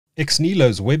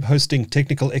Exnilo's web hosting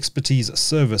technical expertise,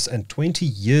 service, and 20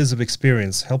 years of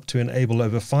experience help to enable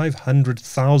over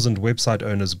 500,000 website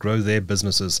owners grow their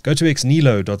businesses. Go to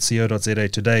exnilo.co.za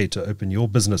today to open your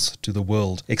business to the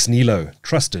world. Exnilo,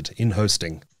 trusted in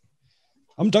hosting.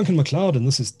 I'm Duncan McLeod, and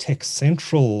this is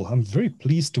TechCentral. I'm very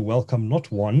pleased to welcome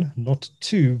not one, not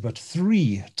two, but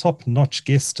three top-notch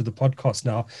guests to the podcast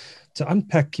now to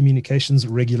unpack communications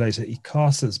regulator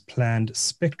Icasa's planned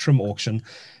spectrum auction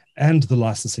and the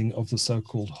licensing of the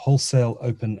so-called Wholesale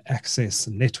Open Access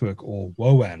Network, or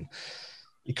Woan.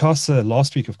 Icasa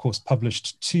last week, of course,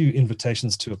 published 2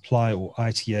 invitations to apply, or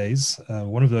ITAs.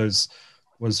 One of those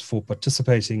was for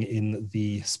participating in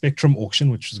the spectrum auction,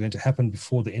 which is going to happen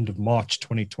before the end of March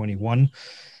 2021.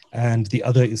 And the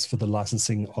other is for the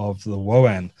licensing of the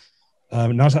Woan.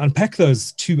 Now, to unpack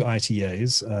those 2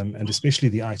 ITAs, and especially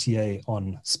the ITA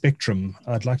on spectrum,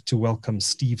 I'd like to welcome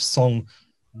Steve Song,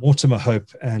 Mortimer Hope,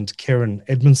 and Kerron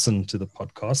Edmunson to the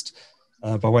podcast.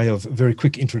 By way of very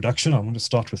quick introduction, I'm going to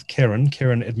start with Kerron.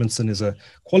 Kerron Edmunson is a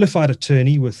qualified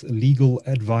attorney with legal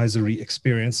advisory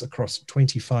experience across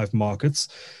 25 markets.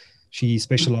 She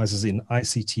specializes in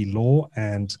ICT law,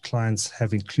 and clients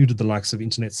have included the likes of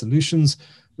Internet Solutions,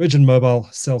 Virgin Mobile,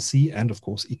 Cell C, and of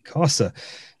course, Icasa.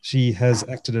 She has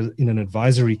acted in an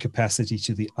advisory capacity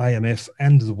to the IMF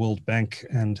and the World Bank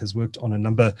and has worked on a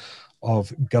number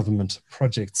of government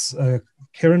projects.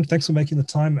 Kerron, thanks for making the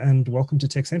time and welcome to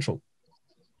TechCentral.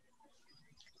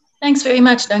 Thanks very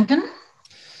much, Duncan.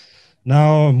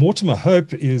 Now, Mortimer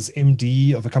Hope is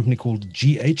MD of a company called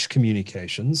GH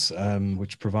Communications,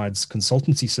 which provides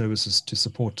consultancy services to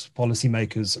support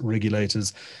policymakers,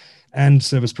 regulators, and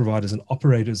service providers and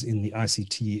operators in the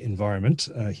ICT environment.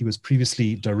 He was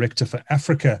previously Director for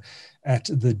Africa at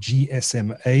the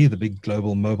GSMA, the big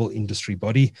global mobile industry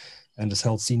body, and has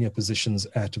held senior positions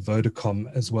at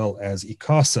Vodacom as well as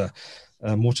Icasa.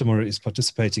 Mortimer is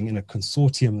participating in a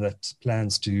consortium that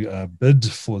plans to bid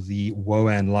for the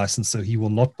Woan license, so he will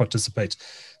not participate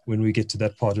when we get to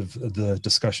that part of the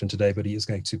discussion today, but he is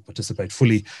going to participate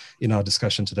fully in our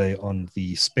discussion today on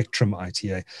the Spectrum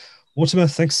ITA. Mortimer,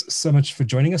 thanks so much for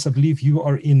joining us. I believe you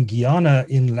are in Guyana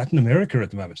in Latin America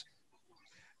at the moment.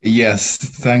 Yes,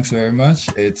 thanks very much.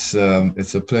 It's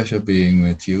a pleasure being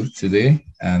with you today,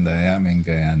 and I am in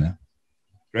Guyana.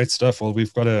 Great stuff. Well,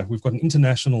 we've got an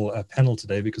international panel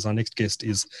today because our next guest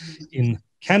is in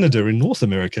Canada, in North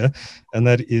America, and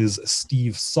that is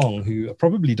Steve Song, who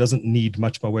probably doesn't need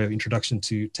much by way of introduction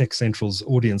to TechCentral's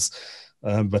audience,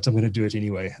 but I'm going to do it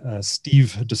anyway.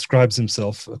 Steve describes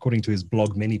himself, according to his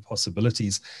blog, Many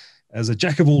Possibilities, as a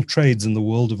jack of all trades in the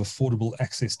world of affordable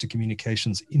access to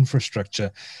communications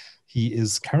infrastructure. He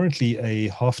is currently a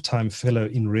half-time fellow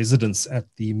in residence at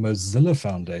the Mozilla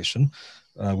Foundation,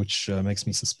 which makes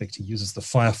me suspect he uses the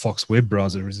Firefox web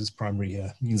browser as his primary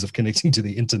means of connecting to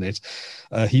the internet.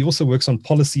 He also works on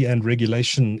policy and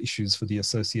regulation issues for the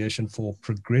Association for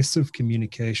Progressive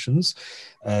Communications.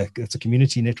 It's a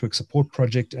community network support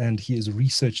project, and he is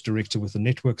research director with the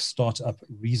Network Startup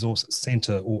Resource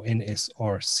Center, or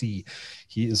NSRC.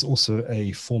 He is also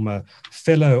a former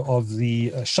fellow of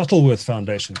the Shuttleworth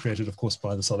Foundation, created, of course,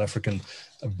 by the South African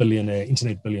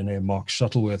internet billionaire Mark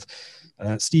Shuttleworth.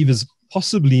 Steve is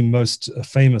possibly most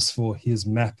famous for his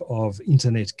map of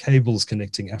internet cables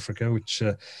connecting Africa, which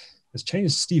has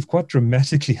changed Steve quite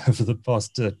dramatically over the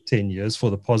past 10 years for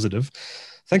the positive.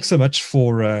 Thanks so much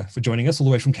for joining us all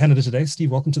the way from Canada today.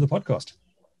 Steve, welcome to the podcast.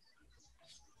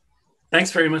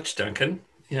 Thanks very much, Duncan.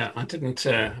 Yeah, I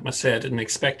must say I didn't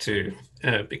expect to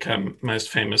become most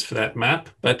famous for that map,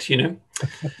 but,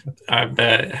 I'm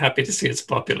happy to see it's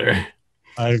popular.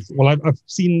 I've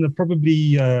seen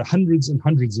probably hundreds and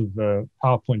hundreds of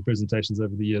PowerPoint presentations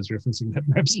over the years referencing that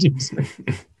map, Steve. So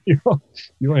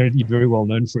you're already very well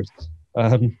known for it.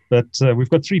 But we've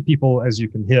got 3 people, as you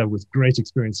can hear, with great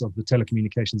experience of the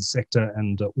telecommunications sector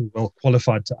and all well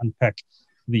qualified to unpack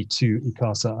the 2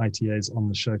 Icasa ITAs on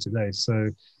the show today. So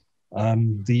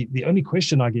the only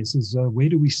question, I guess, is where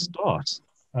do we start?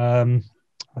 I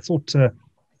thought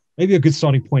maybe a good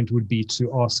starting point would be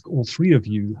to ask all 3 of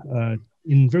you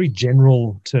in very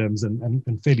general terms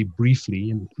and fairly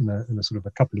briefly in a sort of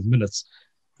a couple of minutes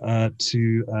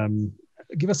to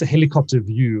give us a helicopter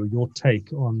view, your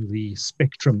take on the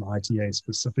Spectrum ITA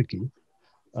specifically.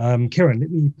 Kerron,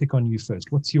 let me pick on you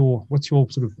first. What's your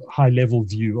sort of high level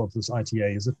view of this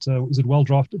ITA? Is it well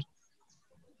drafted?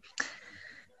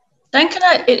 Duncan,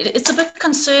 it's a bit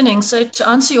concerning. So to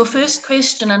answer your first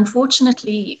question,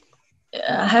 unfortunately,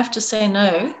 I have to say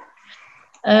no.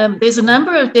 There's a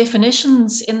number of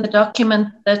definitions in the document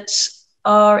that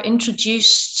are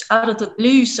introduced out of the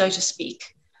blue, so to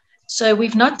speak. So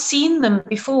we've not seen them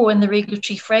before in the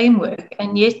regulatory framework,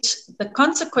 and yet the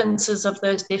consequences of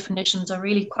those definitions are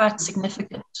really quite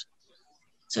significant.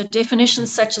 So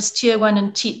definitions such as Tier 1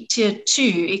 and Tier 2,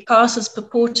 Icasa is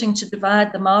purporting to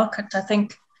divide the market, I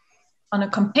think, on a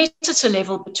competitor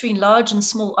level between large and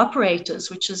small operators,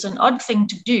 which is an odd thing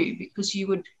to do because you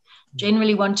would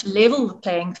generally want to level the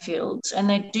playing fields. And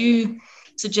they do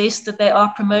suggest that they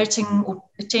are promoting or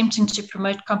attempting to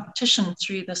promote competition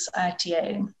through this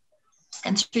ITA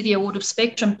and through the award of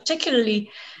spectrum. Particularly,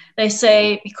 they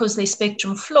say because there's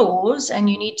spectrum floors and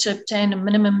you need to obtain a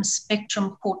minimum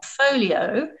spectrum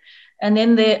portfolio. And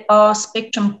then there are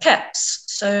spectrum caps.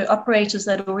 So operators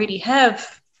that already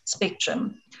have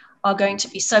spectrum are going to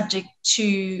be subject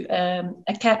to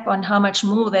a cap on how much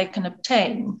more they can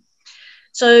obtain.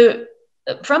 So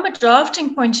from a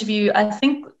drafting point of view, I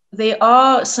think there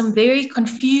are some very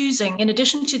confusing, in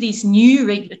addition to these new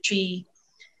regulatory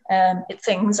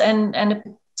things and a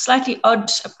slightly odd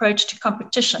approach to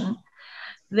competition,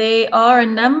 there are a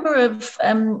number of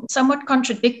somewhat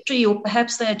contradictory, or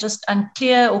perhaps they're just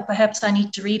unclear, or perhaps I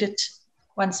need to read it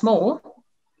once more,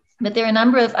 but there are a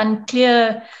number of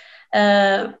unclear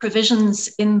provisions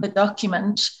in the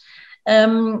document.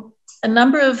 A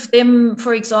number of them,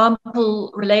 for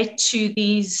example, relate to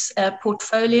these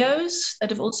portfolios that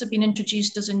have also been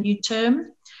introduced as a new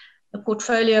term, the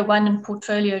Portfolio 1 and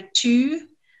Portfolio 2.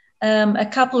 A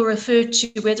couple refer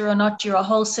to whether or not you're a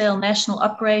wholesale national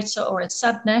operator or a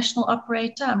sub-national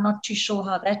operator. I'm not too sure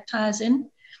how that ties in.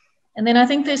 And then I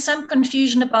think there's some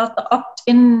confusion about the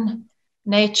opt-in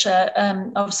nature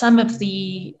of some of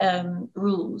the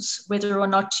rules, whether or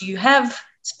not you have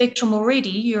spectrum already,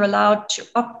 you're allowed to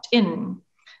opt in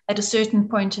at a certain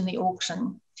point in the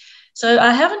auction. So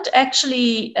I haven't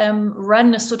actually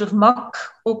run a sort of mock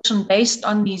auction based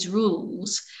on these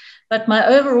rules, but my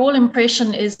overall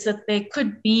impression is that there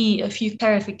could be a few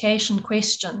clarification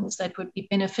questions that would be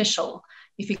beneficial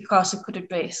if Icasa could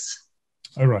address.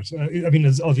 All right. I mean,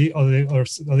 are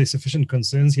there sufficient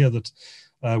concerns here that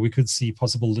we could see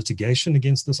possible litigation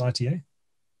against this ITA?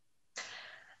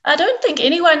 I don't think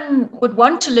anyone would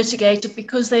want to litigate it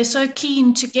because they're so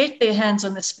keen to get their hands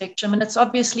on the spectrum, and it's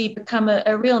obviously become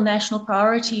a real national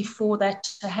priority for that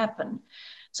to happen.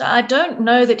 So I don't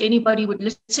know that anybody would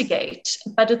litigate,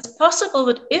 but it's possible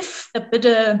that if a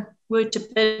bidder were to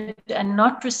bid and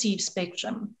not receive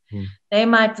spectrum, they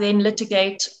might then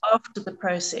litigate after the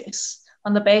process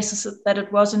on the basis that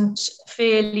it wasn't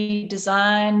fairly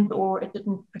designed or it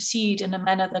didn't proceed in a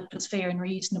manner that was fair and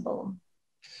reasonable.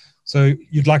 So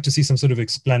you'd like to see some sort of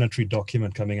explanatory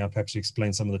document coming up, perhaps to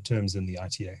explain some of the terms in the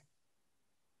ITA?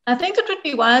 I think it would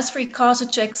be wise for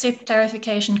Icasa to accept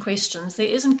clarification questions. There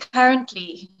isn't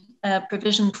currently a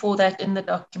provision for that in the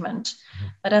document,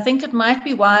 but I think it might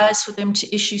be wise for them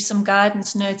to issue some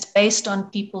guidance notes based on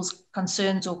people's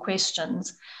concerns or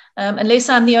questions, unless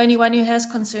I'm the only one who has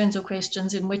concerns or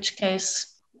questions, in which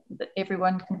case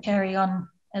everyone can carry on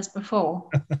as before.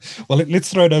 Well,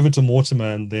 let's throw it over to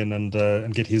Mortimer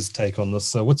and get his take on this.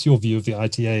 So what's your view of the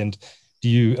ITA, and do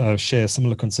you share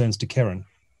similar concerns to Kerron?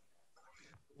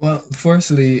 Well,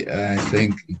 firstly, I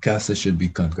think Icasa should be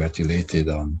congratulated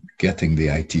on getting the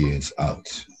ITAs out.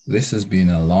 This has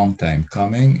been a long time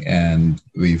coming, and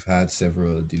we've had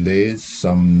several delays,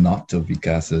 some not of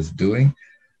Icasa's doing,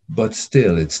 but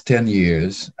still it's 10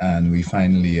 years and we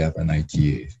finally have an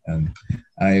ITA. And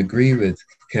I agree with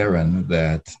Kerron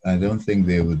that I don't think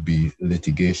there would be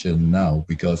litigation now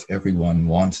because everyone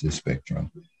wants the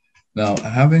spectrum. Now,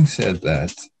 having said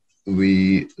that,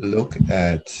 we look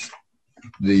at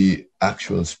the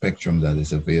actual spectrum that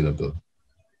is available.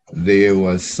 There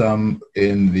was some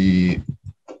in the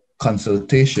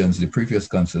consultations, the previous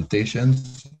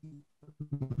consultations.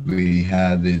 We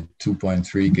had the 2.3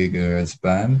 gigahertz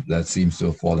band that seems to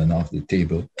have fallen off the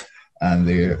table.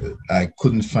 And I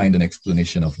couldn't find an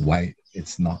explanation of why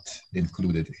it's not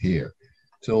included here.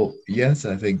 So yes,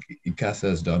 I think Icasa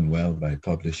has done well by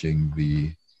publishing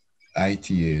the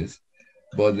ITAs,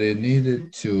 but they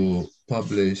needed to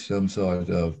publish some sort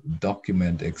of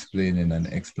document explaining, an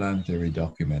explanatory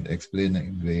document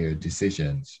explaining their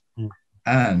decisions.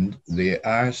 And there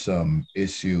are some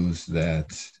issues that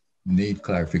need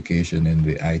clarification in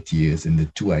the ITAs, in the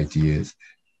two ITAs,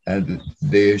 and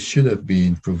there should have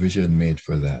been provision made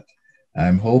for that.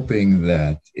 I'm hoping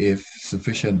that if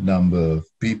sufficient number of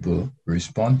people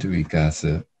respond to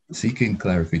Icasa seeking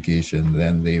clarification,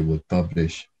 then they will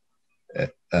publish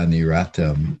an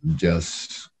erratum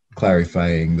just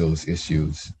clarifying those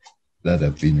issues that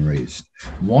have been raised.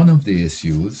 One of the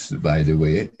issues, by the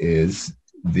way, is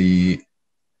the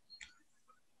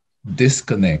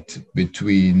disconnect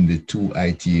between the two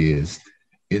ITAs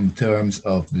in terms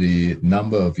of the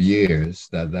number of years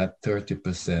that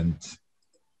 30%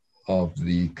 of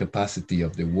the capacity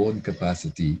of the Woan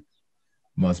capacity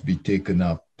must be taken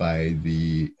up by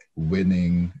the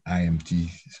winning IMT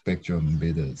spectrum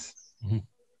bidders. Mm-hmm.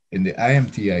 In the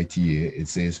IMT ITA, it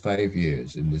says 5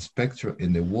 years. In the spectrum,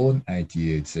 in the Woan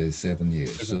ITA, it says 7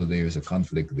 years. So there is a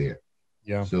conflict there.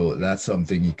 Yeah. So that's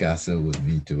something Icasa will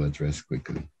need to address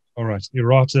quickly. All right.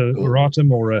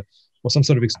 Erratum or some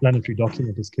sort of explanatory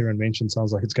document, as Kerron mentioned,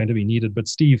 sounds like it's going to be needed. But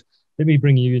Steve, let me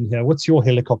bring you in here. What's your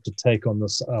helicopter take on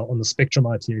this, on the spectrum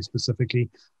ITA specifically?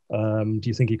 Do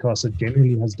you think Icasa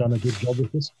generally has done a good job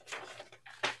with this?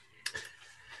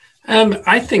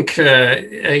 I think,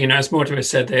 as Mortimer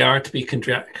said, they are to be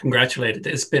congratulated.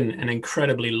 It's been an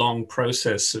incredibly long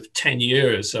process of 10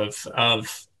 years of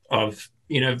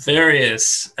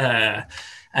various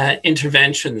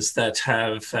interventions that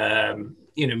have,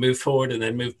 moved forward and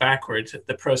then moved backward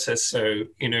the process. So,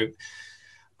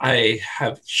 I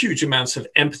have huge amounts of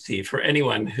empathy for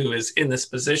anyone who is in this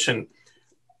position.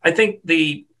 I think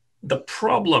the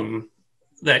problem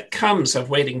that comes of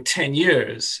waiting 10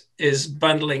 years is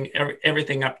bundling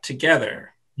everything up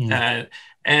together. And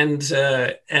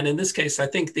in this case, I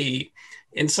think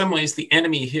in some ways, the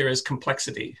enemy here is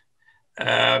complexity.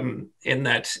 In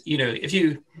that, if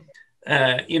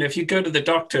you go to the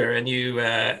doctor and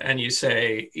you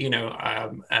say,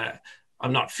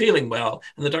 I'm not feeling well,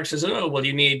 and the doctor says, oh, well,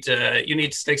 you need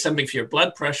to take something for your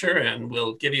blood pressure, and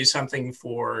we'll give you something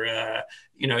for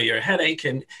your headache,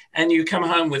 and you come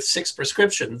home with 6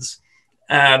 prescriptions,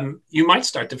 you might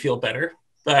start to feel better,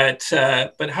 but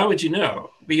how would you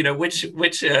know? Which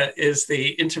is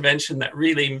the intervention that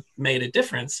really made a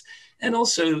difference, and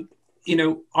also,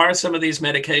 are some of these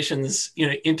medications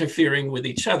interfering with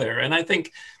each other? And I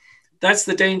think that's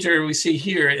the danger we see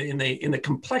here in the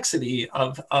complexity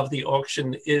of the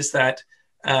auction, is that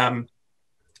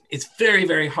it's very,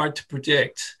 very hard to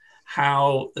predict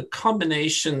how the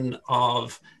combination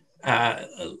of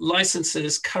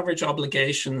licenses, coverage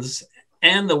obligations,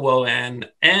 and the WOAN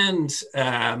and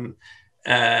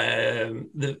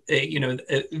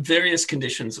various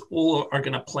conditions all are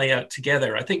going to play out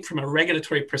together. I think from a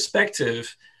regulatory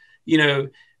perspective,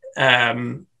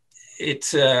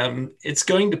 it's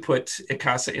going to put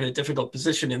Icasa in a difficult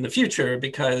position in the future,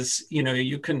 because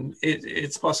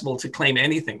it's possible to claim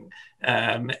anything,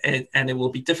 and it will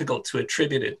be difficult to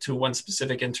attribute it to one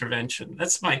specific intervention.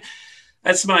 That's my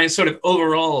sort of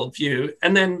overall view.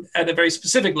 And then at a very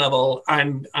specific level,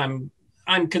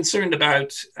 I'm concerned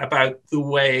about the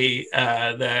way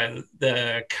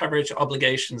the coverage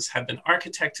obligations have been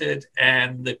architected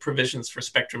and the provisions for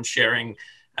spectrum sharing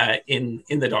in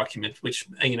the document, which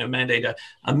mandate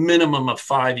a minimum of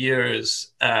 5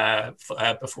 years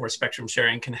before spectrum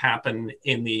sharing can happen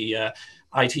in the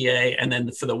ITA, and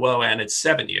then for the WOAN it's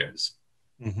 7 years.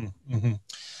 Mm-hmm, mm-hmm.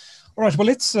 All right. Well,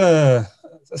 let's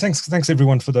thanks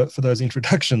everyone for those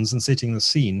introductions and setting the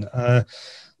scene.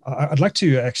 I'd like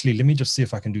to actually, let me just see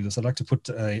if I can do this. I'd like to put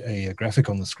a graphic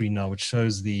on the screen now, which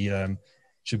shows the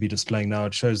should be displaying now.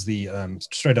 It shows the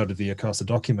straight out of the Icasa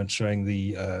document, showing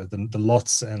the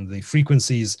lots and the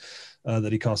frequencies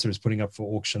that Icasa is putting up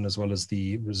for auction, as well as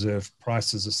the reserve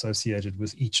prices associated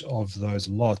with each of those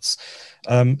lots.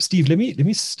 Steve, let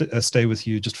me stay with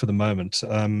you just for the moment.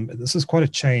 This is quite a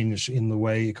change in the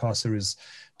way Icasa is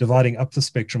dividing up the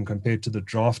spectrum compared to the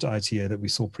draft ITA that we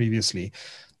saw previously.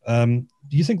 Do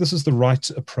you think this is the right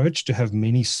approach, to have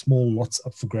many small lots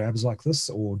up for grabs like this,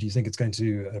 or do you think it's going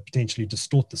to potentially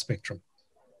distort the spectrum?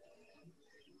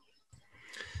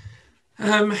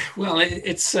 Well,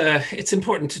 it's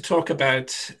important to talk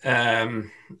about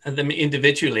them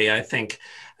individually, I think.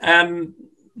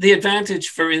 The advantage,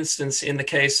 for instance, in the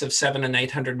case of 700 and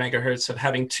 800 megahertz of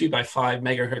having 2 by 5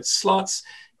 megahertz slots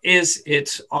is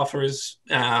it offers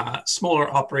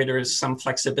smaller operators some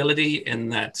flexibility in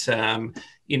that,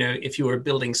 if you were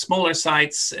building smaller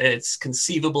sites, it's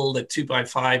conceivable that 2 by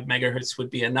 5 megahertz would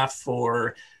be enough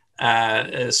for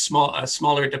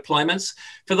smaller deployments.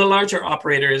 For the larger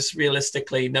operators,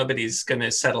 realistically, nobody's going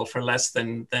to settle for less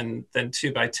than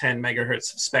 2 by 10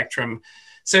 megahertz of spectrum.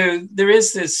 So there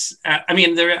is this, I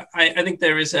think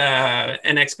there is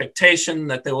an expectation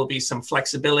that there will be some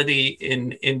flexibility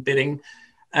in bidding.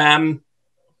 I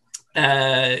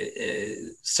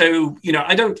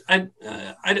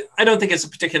don't think it's a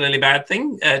particularly bad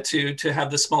thing to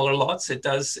have the smaller lots. It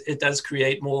does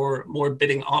create more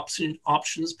bidding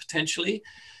options potentially.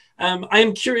 I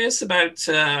am curious about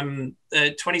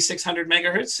 2600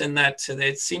 megahertz, in that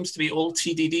it seems to be all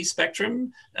TDD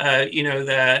spectrum,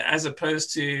 as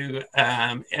opposed to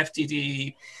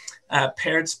FDD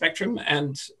paired spectrum,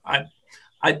 and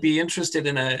I'd be interested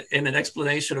in an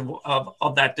explanation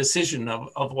of that decision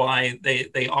of why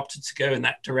they opted to go in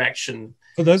that direction.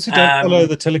 For those who don't follow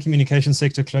the telecommunications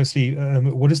sector closely,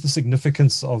 what is the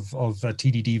significance of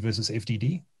TDD versus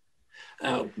FDD?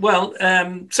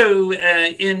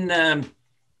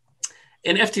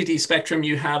 In FDD spectrum,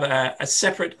 you have a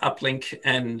separate uplink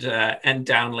and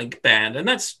downlink band, and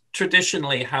that's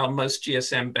traditionally how most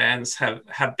GSM bands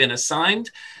have been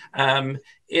assigned.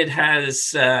 It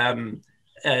has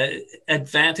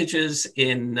advantages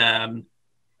in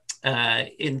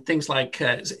things like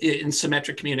in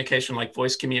symmetric communication, like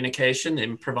voice communication,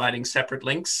 in providing separate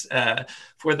links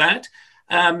for that.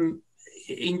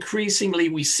 Increasingly,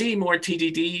 we see more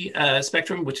TDD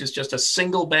spectrum, which is just a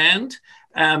single band,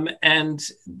 and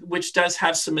which does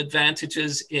have some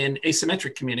advantages in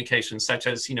asymmetric communication, such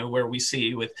as, where we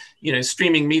see with,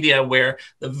 streaming media, where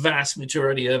the vast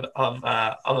majority of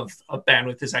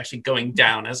bandwidth is actually going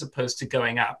down as opposed to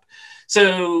going up.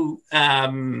 So,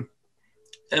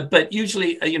 but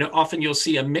usually, often you'll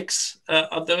see a mix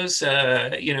of those,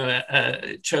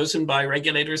 chosen by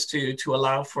regulators to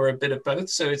allow for a bit of both.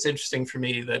 So it's interesting for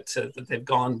me that they've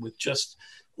gone with just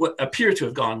what appear to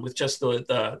have gone with just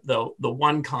the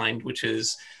one kind, which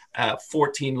is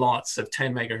 14 lots of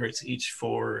 10 megahertz each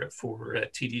for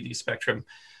TDD spectrum.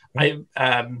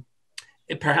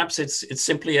 Perhaps it's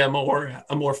simply a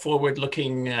more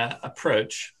forward-looking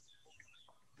approach.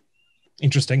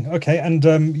 Interesting. Okay, and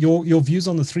your views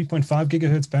on the 3.5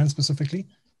 gigahertz band specifically?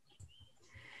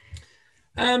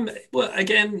 Well,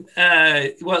 again,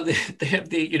 they have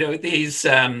these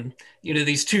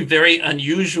two very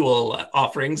unusual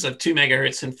offerings of 2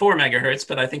 megahertz and 4 megahertz.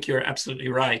 But I think you're absolutely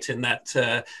right in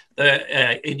that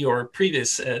in your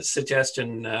previous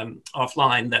suggestion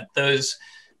offline, that those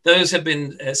have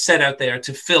been set out there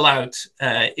to fill out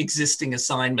existing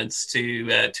assignments to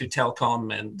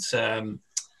telecom and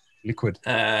liquid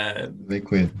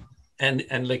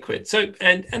and liquid. So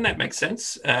and that makes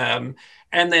sense.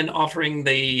 And then offering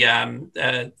the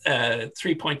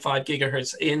 3.5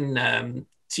 gigahertz in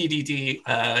TDD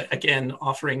again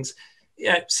offerings,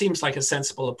 seems like a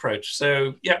sensible approach.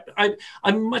 So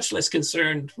I'm much less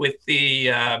concerned with the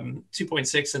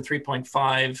 2.6 and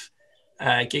 3.5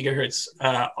 gigahertz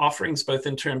offerings, both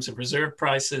in terms of reserve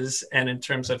prices and in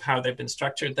terms of how they've been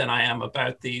structured, than I am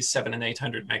about the 700 and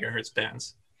 800 megahertz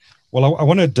bands. Well, I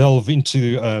want to delve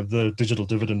into the digital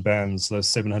dividend bands, those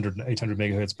 700 and 800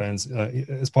 megahertz bands,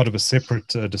 as part of a separate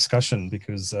discussion,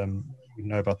 because we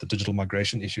know about the digital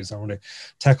migration issues. I want to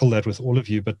tackle that with all of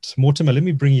you. But Mortimer, let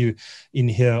me bring you in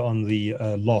here on the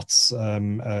lots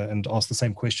and ask the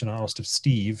same question I asked of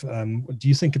Steve. Do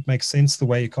you think it makes sense the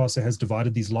way Icasa has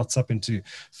divided these lots up into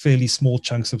fairly small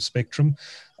chunks of spectrum?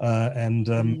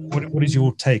 What is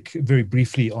your take, very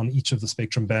briefly, on each of the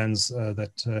spectrum bands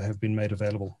that have been made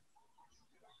available?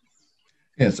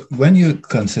 Yes, when you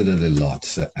consider the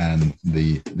lots and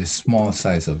the small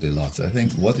size of the lots, I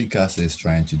think what Icasa is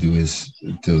trying to do is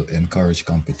to encourage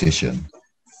competition.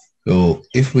 So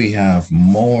if we have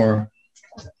more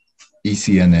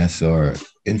ECNS or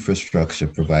infrastructure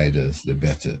providers, the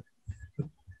better.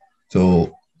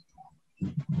 So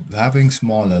having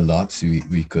smaller lots,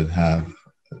 we could have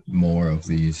more of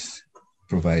these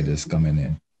providers coming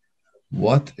in.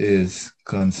 What is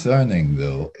concerning,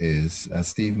 though, is, as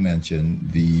Steve mentioned,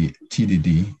 the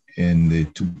TDD in the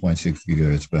 2.6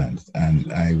 gigahertz band. And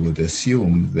I would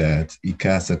assume that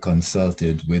Icasa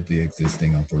consulted with the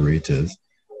existing operators,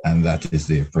 and that is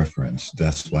their preference.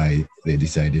 That's why they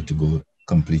decided to go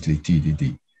completely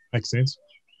TDD. Makes sense.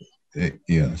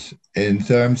 Yes. In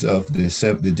terms of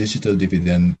the digital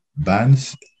dividend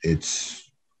bands,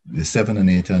 it's the 700 and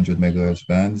 800 megahertz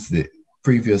bands.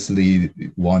 Previously,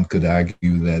 one could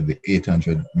argue that the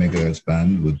 800 megahertz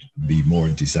band would be more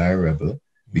desirable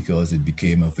because it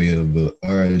became available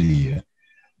earlier.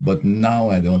 But now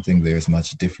I don't think there's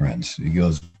much difference,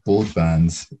 because both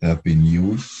bands have been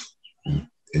used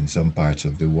in some parts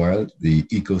of the world. The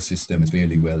ecosystem is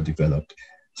fairly well developed.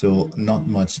 So not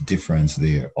much difference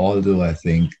there. Although I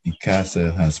think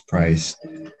Icasa has priced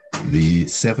the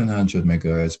 700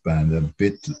 megahertz band a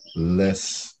bit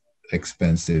less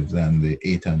expensive than the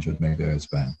 800 megahertz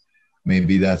band.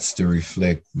 Maybe that's to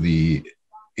reflect the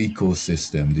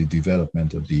ecosystem, the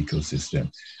development of the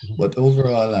ecosystem. But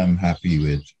overall, I'm happy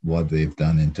with what they've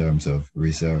done in terms of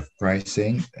reserve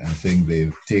pricing. I think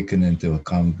they've taken into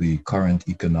account the current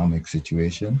economic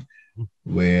situation,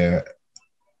 where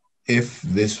if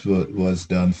this was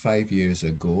done 5 years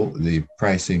ago, the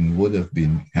pricing would have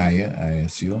been higher, I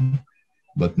assume.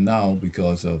 But now,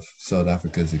 because of South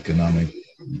Africa's economic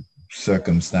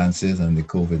circumstances and the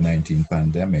COVID-19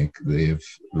 pandemic, they've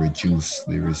reduced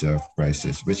the reserve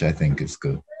prices, which I think is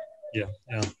good. Yeah,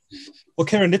 yeah. Well,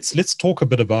 Kerron, let's talk a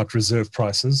bit about reserve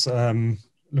prices.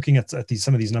 Looking at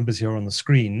some of these numbers here on the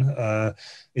screen,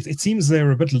 it seems they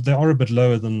are a bit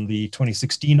lower than the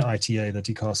 2016 ITA that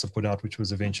Icasa put out, which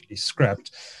was eventually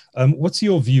scrapped. What's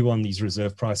your view on these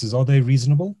reserve prices? Are they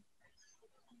reasonable?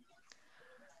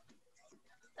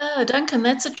 Duncan,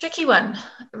 that's a tricky one.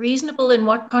 Reasonable in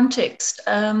what context?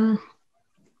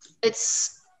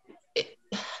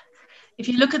 If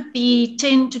you look at the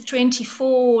 10 to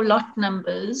 24 lot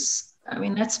numbers, I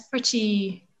mean, that's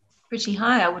pretty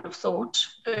high, I would have thought,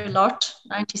 per lot,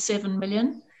 97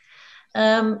 million.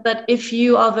 But if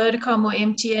you are Vodacom or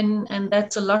MTN and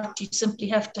that's a lot you simply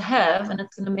have to have, and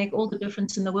it's going to make all the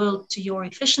difference in the world to your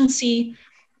efficiency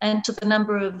and to the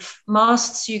number of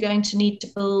masts you're going to need to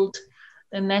build,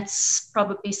 then that's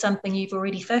probably something you've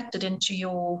already factored into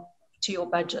your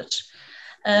budget.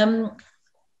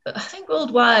 I think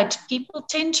worldwide, people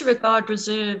tend to regard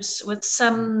reserves with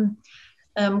some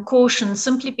caution,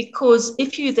 simply because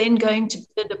if you're then going to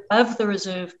bid above the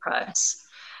reserve price,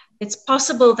 it's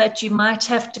possible that you might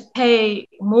have to pay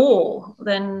more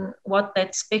than what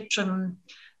that spectrum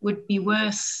would be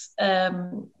worth.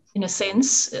 In a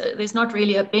sense, there's not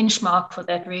really a benchmark for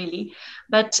that really,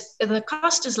 but the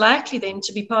cost is likely then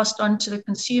to be passed on to the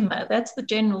consumer. That's the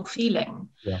general feeling,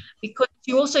 because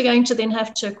you're also going to then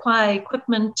have to acquire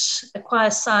equipment,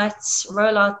 acquire sites,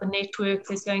 roll out the network.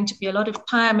 There's going to be a lot of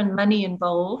time and money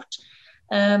involved.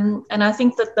 And I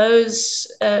think that those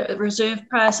reserve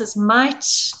prices might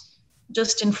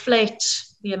just inflate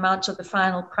the amount of the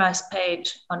final price paid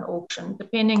on auction,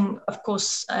 depending, of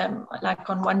course, like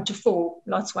on 1 to 4,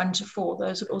 lots 1 to 4,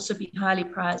 those would also be highly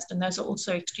priced, and those are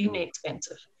also extremely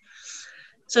expensive.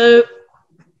 So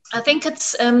I think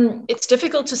it's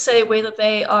difficult to say whether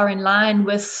they are in line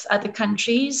with other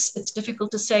countries. It's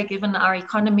difficult to say, given our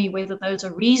economy, whether those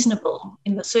are reasonable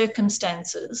in the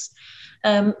circumstances.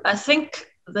 I think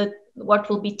that what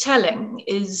will be telling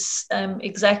is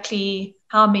exactly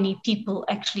how many people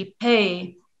actually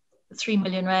pay the 3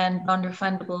 million rand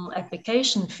non-refundable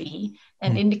application fee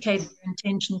and indicate their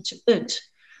intention to bid.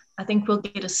 I think we'll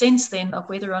get a sense then of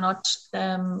whether or not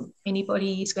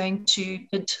anybody is going to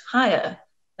bid higher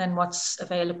than what's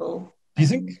available. Do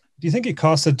you think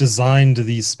Icasa designed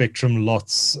these spectrum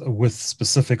lots with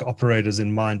specific operators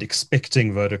in mind,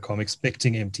 expecting Vodacom,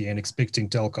 expecting MTN, expecting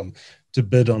Telkom to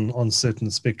bid on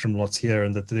certain spectrum lots here,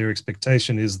 and that their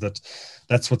expectation is that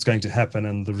that's what's going to happen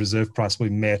and the reserve price will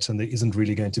be met and there isn't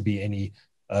really going to be any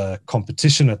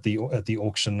competition at the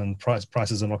auction, and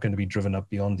prices are not going to be driven up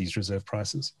beyond these reserve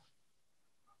prices?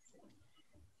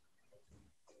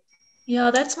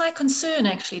 Yeah, that's my concern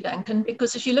actually, Duncan,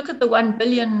 because if you look at the 1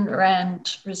 billion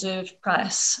rand reserve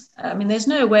price, I mean, there's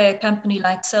no way a company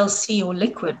like Cell C or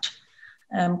Liquid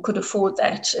could afford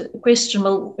that. The question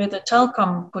will whether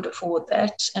Telkom could afford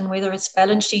that and whether its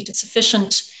balance sheet is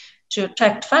sufficient to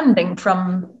attract funding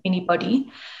from anybody.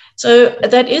 So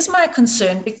that is my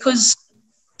concern, because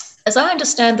as I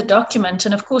understand the document,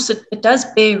 and of course it does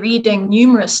bear reading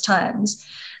numerous times,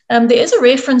 there is a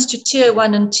reference to Tier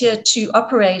 1 and Tier 2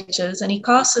 operators, and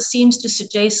Icasa seems to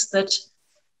suggest that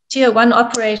Tier 1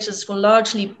 operators will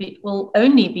only be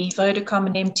Vodacom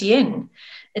and MTN.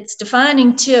 It's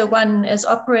defining Tier 1 as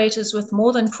operators with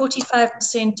more than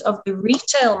 45% of the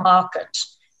retail market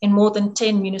in more than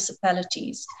 10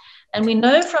 municipalities. And we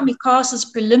know from Icasa's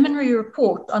preliminary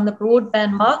report on the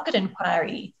broadband market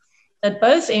inquiry that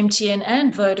both MTN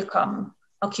and Vodacom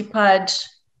occupied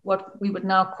what we would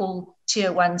now call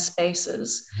Tier 1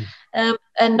 spaces. And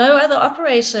no other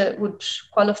operator would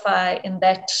qualify in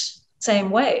that same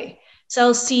way.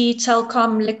 Cell C,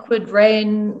 Telkom, Liquid,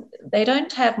 Rain, they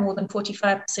don't have more than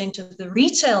 45% of the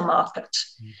retail market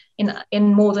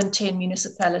in more than 10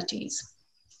 municipalities,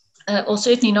 or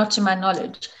certainly not to my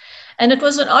knowledge. And it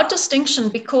was an odd distinction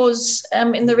because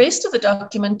in the rest of the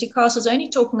document, Icasa is only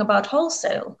talking about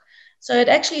wholesale. So it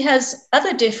actually has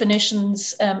other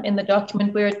definitions in the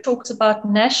document where it talks about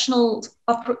subnational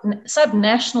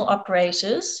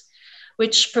operators,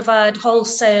 which provide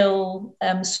wholesale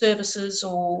services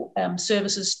or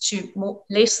services to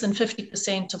less than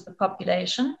 50% of the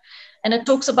population. And it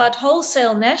talks about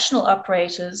wholesale national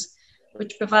operators,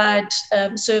 which provide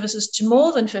services to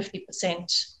more than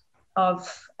 50%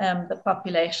 of the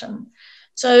population.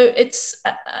 So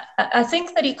I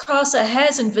think that Icasa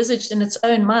has envisaged in its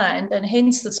own mind, and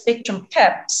hence the spectrum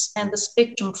caps and the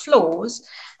spectrum floors.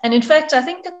 And in fact, I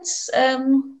think it's,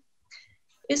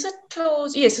 is it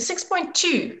clause? Yes,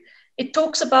 6.2. it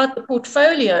talks about the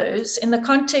portfolios in the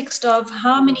context of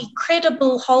how many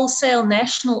credible wholesale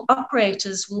national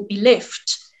operators will be left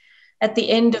at the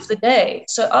end of the day.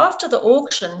 So after the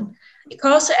auction,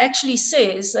 Icasa actually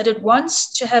says that it wants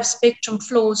to have spectrum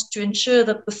floors to ensure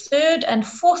that the third and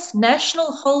fourth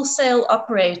national wholesale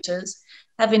operators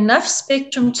have enough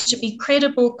spectrum to be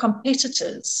credible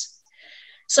competitors.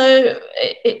 So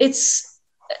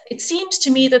it seems to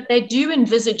me that they do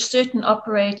envisage certain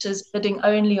operators bidding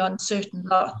only on certain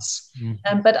lots.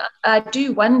 But I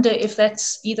do wonder if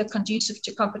that's either conducive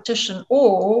to competition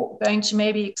or going to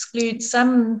maybe exclude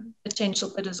some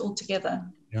potential bidders altogether.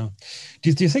 Yeah.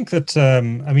 Do you think that,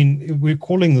 I mean, we're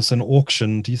calling this an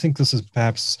auction. Do you think this is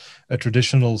perhaps a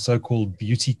traditional so-called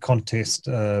beauty contest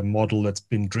model that's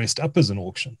been dressed up as an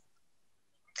auction?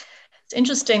 It's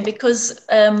interesting because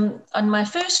on my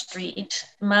first read,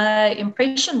 my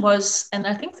impression was, and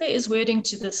I think there is wording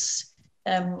to this,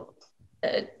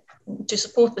 to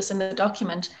support this in the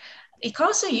document,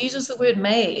 Icasa uses the word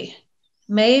may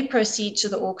proceed to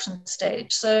the auction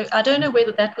stage. So I don't know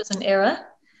whether that was an error.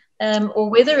 Or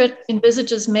whether it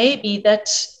envisages maybe that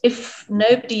if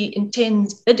nobody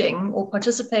intends bidding or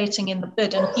participating in the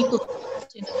bid and people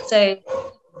say,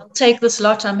 I'll take this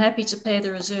lot, I'm happy to pay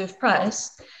the reserve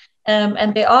price,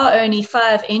 and there are only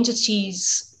 5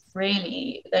 entities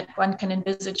really that one can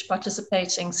envisage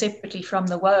participating separately from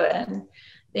the Woan,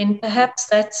 then perhaps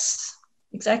that's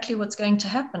exactly what's going to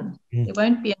happen. There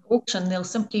won't be an auction, there'll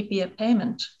simply be a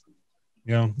payment.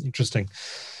 Yeah, interesting.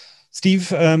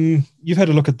 Steve, you've had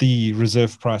a look at the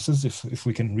reserve prices, if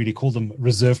we can really call them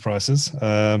reserve prices.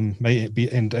 May be,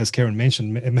 and as Kerron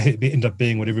mentioned, it may end up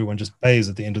being what everyone just pays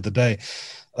at the end of the day.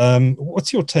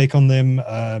 What's your take on them?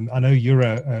 I know you're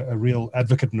a real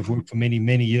advocate and have worked for many,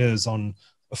 many years on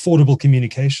affordable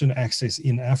communication access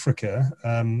in Africa.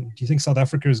 Do you think South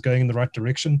Africa is going in the right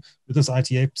direction with this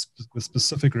ITA with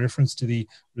specific reference to the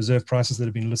reserve prices that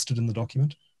have been listed in the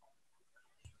document?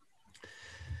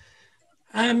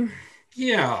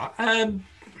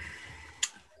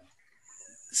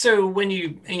 So when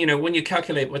you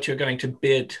calculate what you're going to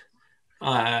bid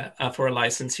for a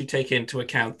license, you take into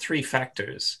account 3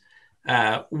 factors.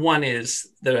 One is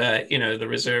the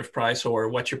reserve price, or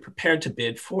what you're prepared to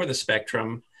bid for the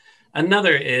spectrum.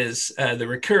 Another is the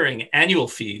recurring annual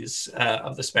fees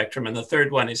of the spectrum, and the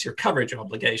third one is your coverage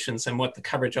obligations and what the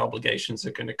coverage obligations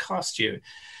are going to cost you.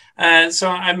 So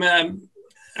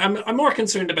I'm more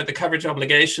concerned about the coverage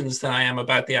obligations than I am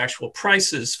about the actual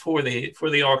prices for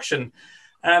the auction.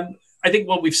 I think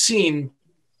what we've seen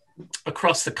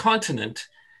across the continent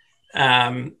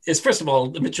is, first of all,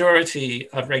 the majority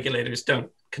of regulators don't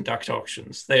conduct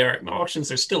auctions.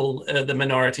 Auctions are still the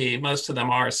minority. Most of them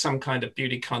are some kind of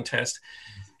beauty contest.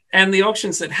 And the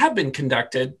auctions that have been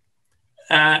conducted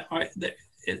are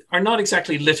not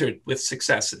exactly littered with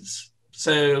successes.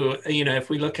 So, if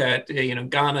we look at,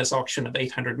 Ghana's auction of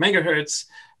 800 megahertz,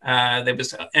 there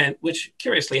was, which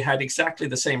curiously had exactly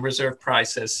the same reserve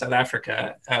price as South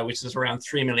Africa, which is around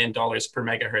 $3 million per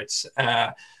megahertz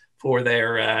for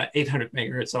their 800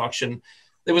 megahertz auction.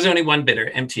 There was only one bidder,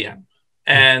 MTN,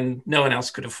 and no one else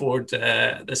could afford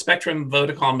the spectrum.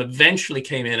 Vodacom eventually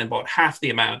came in and bought half the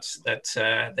amount that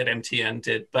MTN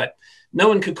did, but no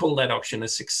one could call that auction a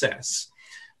success.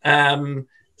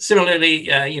 Similarly,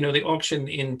 the auction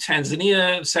in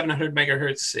Tanzania, 700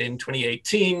 megahertz in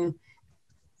 2018,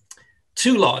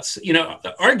 2 lots,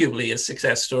 arguably a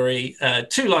success story,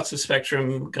 2 lots of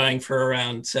spectrum going for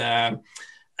around about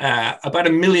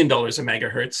 $1 million a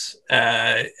megahertz.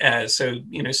 So,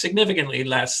 significantly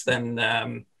less than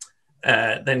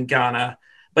Ghana.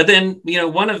 But then,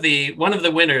 one of the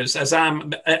winners,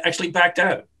 Azam, actually backed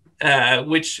out,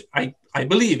 which I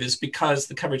believe is because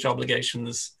the coverage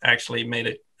obligations actually made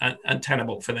it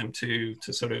untenable for them to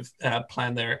sort of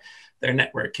plan their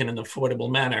network in an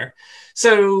affordable manner.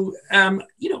 So,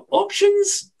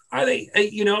 auctions, are they,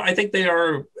 I think they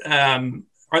are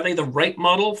they the right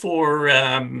model for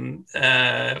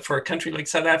a country like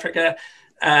South Africa?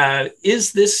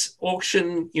 Is this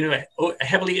auction,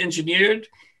 heavily engineered?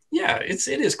 Yeah, it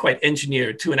is quite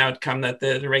engineered to an outcome that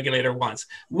the regulator wants.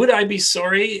 Would I be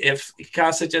sorry if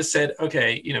Icasa just said,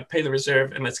 okay, pay the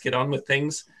reserve and let's get on with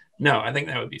things? No, I think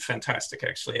that would be fantastic,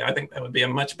 actually. I think that would be a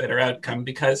much better outcome,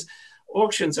 because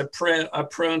auctions are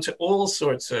prone to all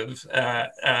sorts of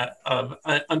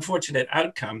unfortunate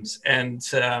outcomes. And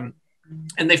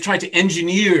they've tried to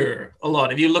engineer a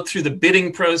lot. If you look through the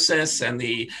bidding process and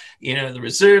the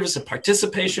reserves, the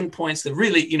participation points, they've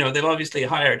really, they've obviously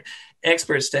hired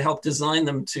experts to help design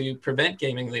them to prevent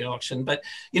gaming the auction. But,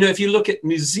 if you look at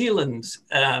New Zealand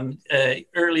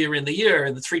earlier in the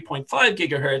year, the 3.5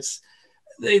 gigahertz,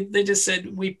 they just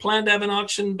said, we plan to have an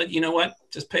auction, but you know what?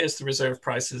 Just pay us the reserve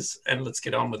prices and let's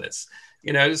get on with this.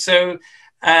 So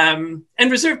and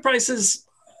reserve prices,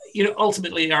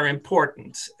 ultimately are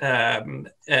important.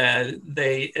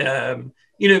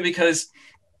 Because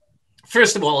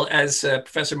first of all, as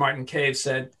Professor Martin Cave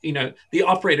said, the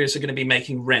operators are going to be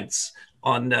making rents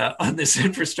on this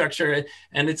infrastructure,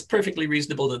 and it's perfectly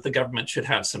reasonable that the government should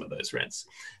have some of those rents,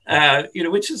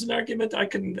 which is an argument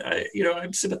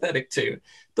I'm sympathetic to.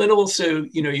 But also,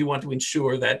 you want to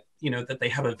ensure that that they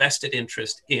have a vested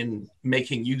interest in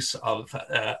making use of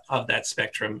that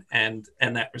spectrum, and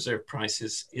that reserve price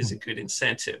is a good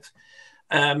incentive.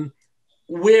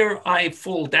 Where I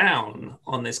fall down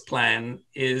on this plan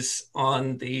is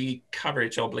on the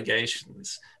coverage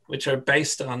obligations, which are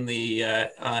based on the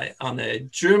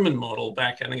German model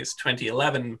back, I think it's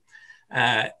 2011,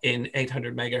 in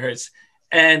 800 megahertz,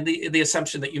 and the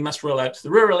assumption that you must roll out to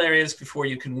the rural areas before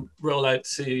you can roll out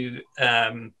to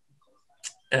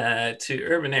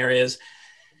urban areas.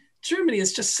 Germany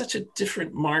is just such a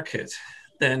different market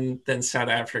than South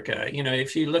Africa.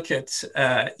 If you look at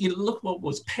what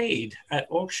was paid at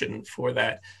auction for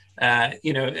that,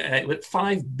 with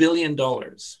 $5 billion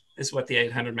is what the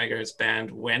 800 megahertz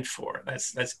band went for.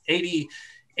 That's $83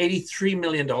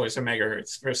 million a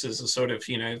megahertz versus a sort of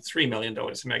 $3 million a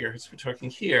megahertz we're talking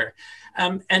here.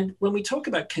 And when we talk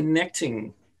about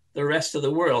connecting the rest of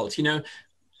the world,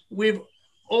 we've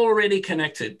already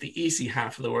connected the easy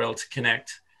half of the world to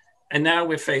connect. And now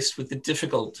we're faced with the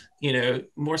difficult,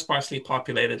 more sparsely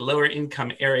populated, lower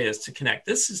income areas to connect.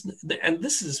 This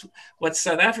is what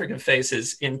South Africa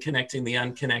faces in connecting the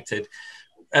unconnected.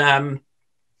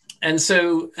 And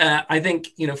so I think,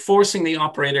 forcing the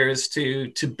operators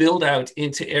to build out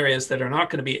into areas that are not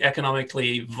going to be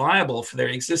economically viable for their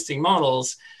existing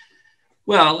models,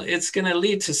 well, it's going to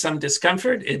lead to some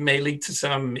discomfort. It may lead to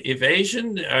some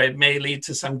evasion, or it may lead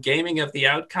to some gaming of the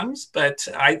outcomes, but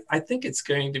I think it's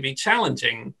going to be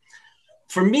challenging.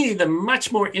 For me, the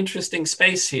much more interesting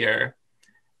space here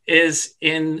is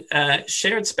in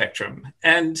shared spectrum.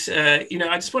 And, I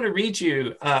just want to read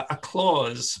you a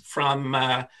clause from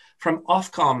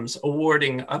Ofcom's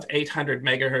awarding of 800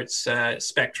 megahertz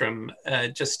spectrum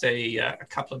just a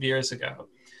couple of years ago.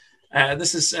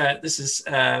 This is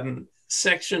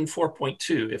Section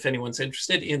 4.2, if anyone's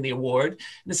interested in the award.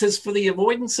 And it says, for the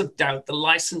avoidance of doubt, the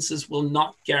licenses will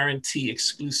not guarantee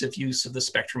exclusive use of the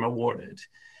spectrum awarded.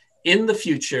 In the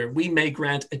future, we may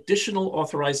grant additional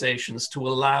authorizations to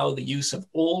allow the use of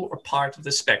all or part of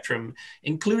the spectrum,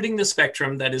 including the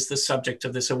spectrum that is the subject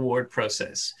of this award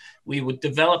process. We would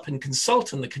develop and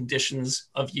consult on the conditions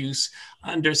of use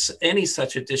under any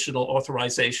such additional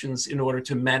authorizations in order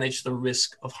to manage the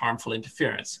risk of harmful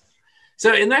interference.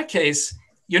 So in that case,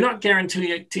 you're not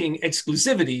guaranteeing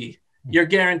exclusivity, you're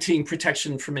guaranteeing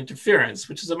protection from interference,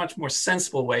 which is a much more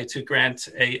sensible way to grant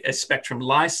a spectrum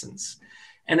license.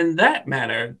 And in that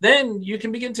manner, then you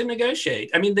can begin to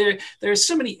negotiate. I mean, there are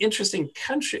so many interesting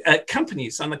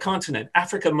companies on the continent,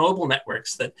 Africa Mobile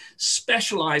Networks, that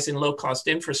specialize in low-cost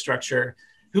infrastructure,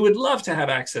 who would love to have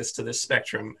access to this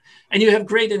spectrum. And you have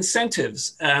great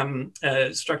incentives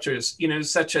structures,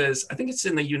 such as, I think it's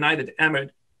in the United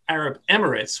Arab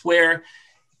Emirates, where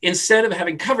instead of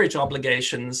having coverage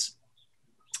obligations,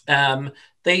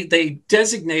 they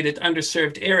designated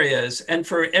underserved areas, and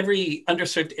for every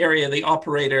underserved area the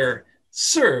operator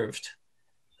served,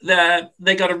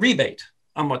 they got a rebate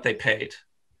on what they paid.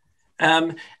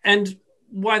 And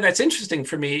why that's interesting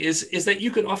for me is that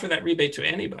you could offer that rebate to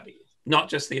anybody, not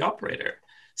just the operator.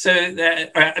 So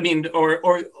that,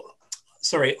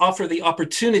 offer the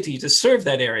opportunity to serve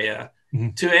that area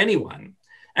to anyone.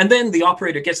 And then the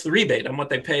operator gets the rebate on what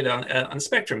they paid on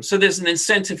spectrum. So there's an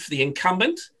incentive for the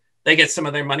incumbent. They get some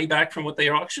of their money back from what they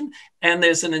auction. And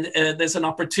there's an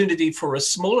opportunity for a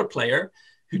smaller player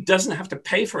who doesn't have to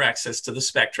pay for access to the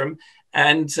spectrum,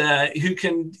 and who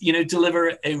can,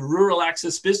 deliver a rural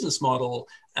access business model,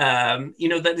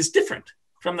 that is different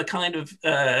from the kind of,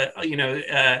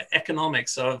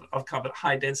 economics of kind of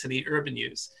high density urban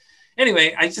use.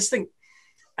 Anyway, I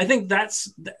think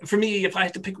that's, for me, if I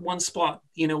had to pick one spot,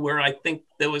 where I think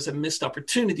there was a missed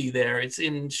opportunity there, it's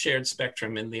in shared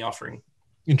spectrum in the offering.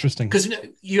 Interesting. Because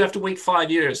you have to wait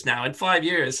 5 years now. In 5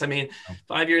 years,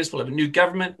 5 years, we'll have a new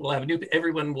government. We'll have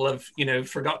everyone will have,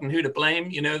 forgotten who to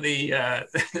blame. It'll be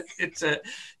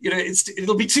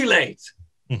too late.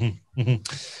 Mm-hmm. Mm-hmm.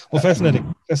 Well,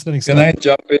 fascinating stuff. Can I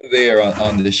jump in there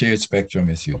on the shared spectrum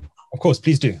issue? Of course,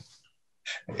 please do.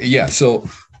 Yeah. So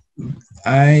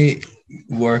I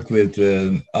work with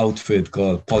an outfit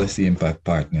called Policy Impact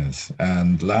Partners.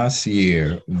 And last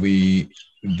year, we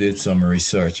did some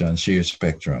research on shared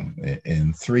spectrum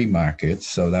in 3 markets,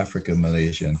 South Africa,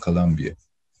 Malaysia, and Colombia.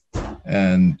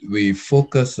 And we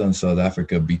focused on South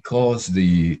Africa because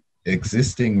the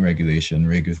existing regulation,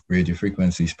 radio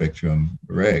frequency spectrum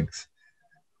regs,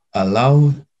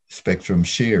 allow spectrum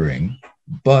sharing.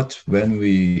 But when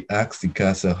we asked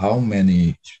Icasa how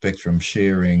many spectrum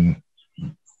sharing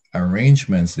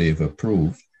arrangements they've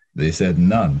approved, they said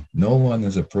none. No one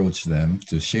has approached them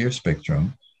to share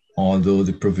spectrum, although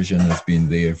the provision has been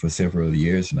there for several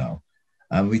years now.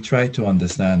 And we tried to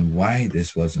understand why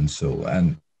this wasn't so.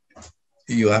 And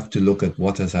you have to look at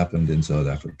what has happened in South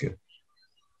Africa.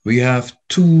 We have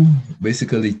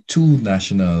basically two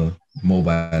national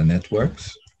mobile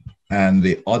networks, and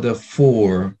the other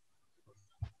 4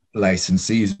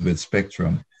 licensees with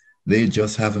spectrum, they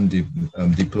just haven't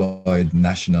deployed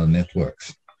national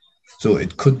networks. So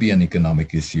it could be an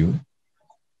economic issue.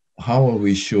 How are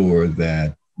we sure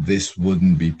that this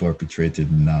wouldn't be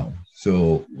perpetrated now?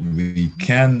 So we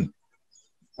can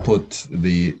put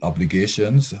the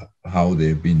obligations, how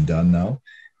they've been done now,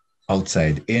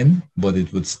 outside in, but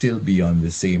it would still be on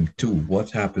the same 2. What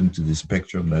happened to the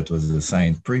spectrum that was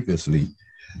assigned previously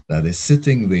that is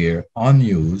sitting there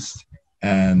unused?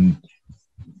 And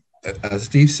as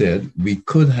Steve said, we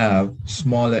could have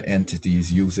smaller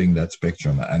entities using that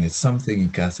spectrum, and it's something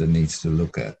Icasa needs to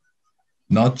look at.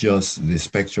 Not just the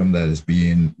spectrum that is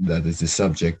the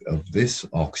subject of this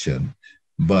auction,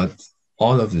 but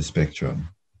all of the spectrum.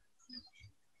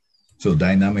 So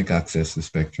dynamic access to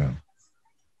spectrum.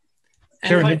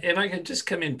 And if I could just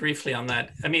come in briefly on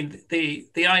that, I mean, the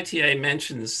ITA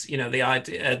mentions, the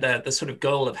idea, the sort of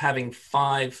goal of having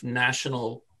 5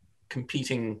 national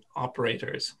competing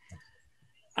operators.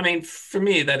 I mean, for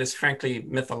me, that is frankly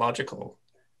mythological.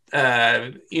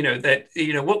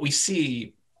 What we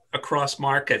see across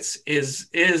markets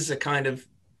is a kind of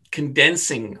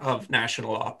condensing of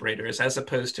national operators as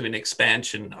opposed to an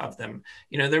expansion of them.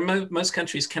 Most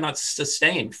countries cannot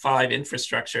sustain 5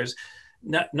 infrastructures,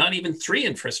 not even 3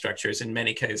 infrastructures in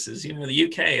many cases. The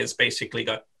UK has basically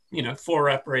got 4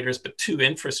 operators, but 2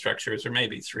 infrastructures, or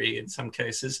maybe 3 in some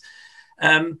cases.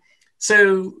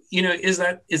 So, is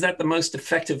that the most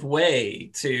effective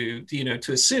way to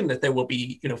assume that there will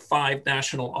be 5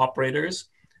 national operators?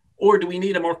 Or do we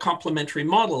need a more complementary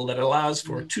model that allows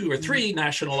for 2 or 3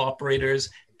 national operators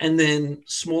and then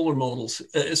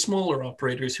smaller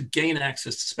operators who gain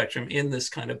access to spectrum in this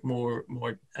kind of more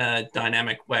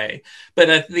dynamic way?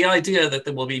 But the idea that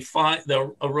there will be a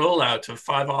rollout of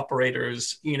 5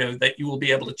 operators, that you will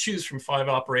be able to choose from 5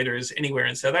 operators anywhere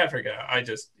in South Africa,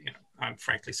 I'm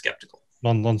frankly skeptical.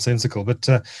 Nonsensical. But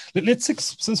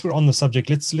since we're on the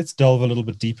subject, let's delve a little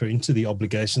bit deeper into the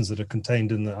obligations that are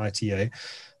contained in the ITA.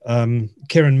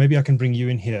 Kerron, maybe I can bring you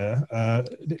in here.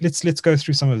 Let's go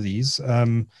through some of these.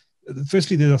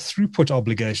 Firstly, there are throughput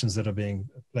obligations that are being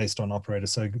placed on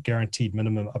operators, so guaranteed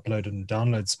minimum upload and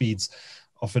download speeds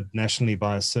offered nationally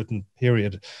by a certain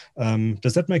period.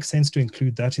 Does that make sense to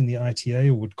include that in the ITA,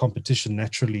 or would competition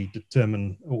naturally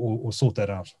determine or sort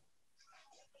that out?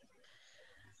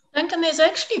 Duncan, there's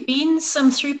actually been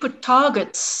some throughput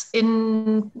targets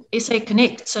in SA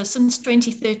Connect. So since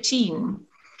 2013,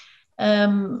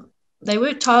 they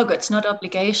were targets, not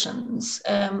obligations.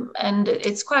 And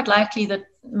it's quite likely that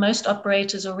most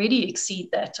operators already exceed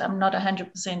that. I'm not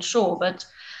 100% sure, but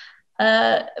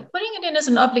putting it in as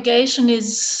an obligation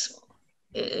is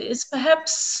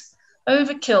perhaps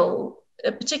overkill,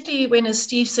 particularly when, as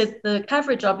Steve said, the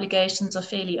coverage obligations are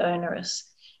fairly onerous.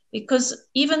 Because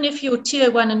even if your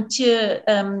tier 1 and your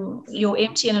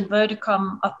MTN and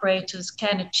Vodacom operators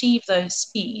can achieve those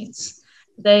speeds,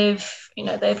 they've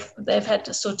had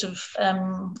a sort of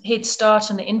head start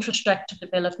in the infrastructure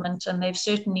development, and they've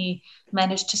certainly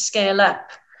managed to scale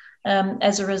up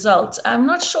as a result. I'm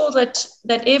not sure that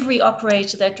every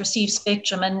operator that receives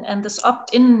spectrum and this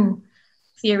opt-in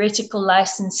theoretical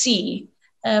licensee,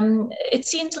 it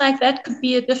seems like that could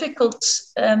be a difficult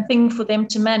thing for them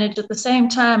to manage at the same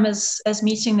time as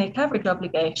meeting their coverage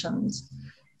obligations.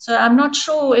 So I'm not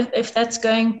sure if that's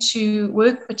going to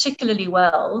work particularly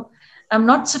well. I'm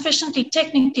not sufficiently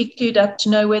technically clued up to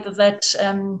know whether that's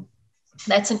an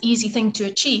easy thing to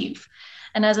achieve.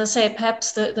 And as I say,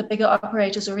 perhaps the bigger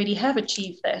operators already have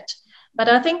achieved that. But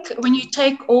I think when you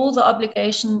take all the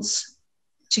obligations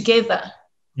together,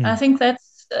 I think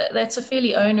that's a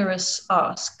fairly onerous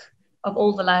ask of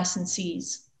all the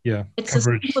licensees. Yeah, it's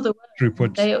coverage, for the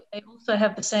throughput. They also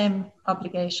have the same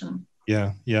obligation.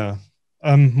 Yeah.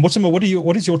 Mortimer, what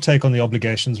is your take on the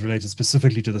obligations related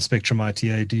specifically to the Spectrum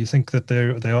ITA? Do you think that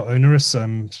they are onerous,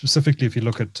 specifically if you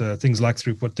look at things like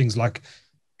throughput, things like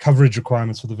coverage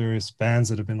requirements for the various bands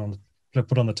that have been on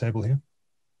put on the table here?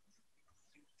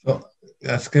 So,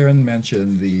 as Kerron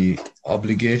mentioned, the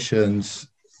obligations,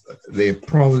 they're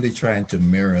probably trying to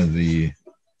mirror the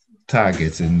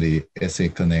targets in the SA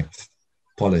Connect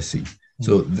policy.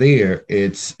 So there,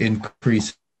 it's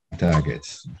increasing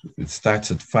targets. It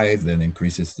starts at 5, then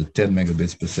increases to 10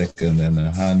 megabits per second, then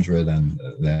 100, and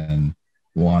then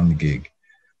 1 gig.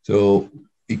 So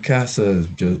Icasa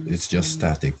it's just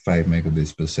static, 5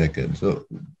 megabits per second. So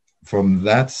from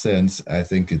that sense, I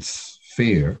think it's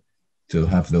fair to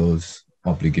have those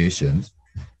obligations.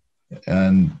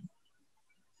 And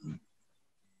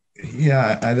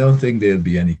yeah, I don't think there'll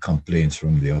be any complaints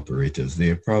from the operators.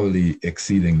 They're probably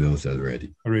exceeding those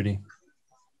already. Already.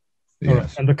 Yes. All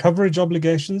right. And the coverage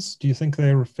obligations, do you think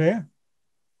they're fair?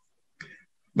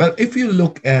 Well, if you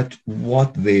look at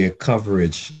what their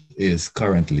coverage is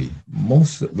currently,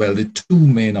 the two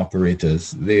main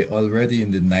operators, they're already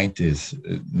in the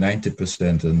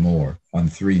 90% and more on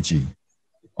 3G.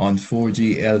 On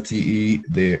 4G LTE,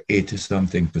 they're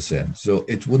 80-something%. So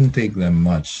it wouldn't take them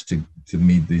much to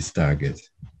meet these targets.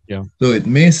 Yeah. So it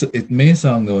may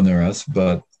sound onerous,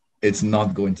 but it's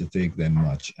not going to take them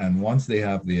much. And once they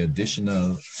have the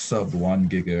additional sub 1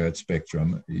 gigahertz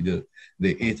spectrum, the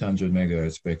 800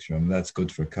 megahertz spectrum, that's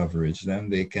good for coverage, then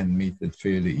they can meet it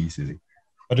fairly easily.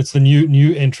 But it's the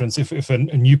new entrance. If a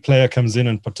new player comes in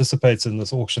and participates in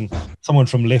this auction, someone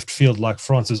from left field like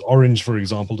France's Orange, for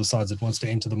example, decides it wants to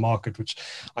enter the market, which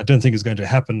I don't think is going to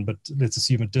happen, but let's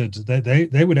assume it did.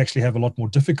 They would actually have a lot more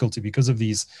difficulty because of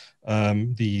these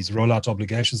rollout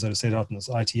obligations that are set out in this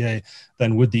ITA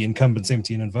than would the incumbents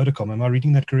MTN and Vodacom. Am I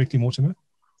reading that correctly, Mortimer?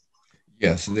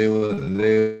 Yes, they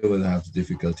will have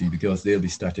difficulty because they'll be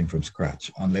starting from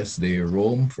scratch unless they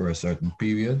roam for a certain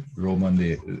period, roam on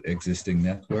the existing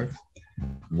network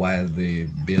while they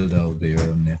build out their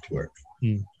own network.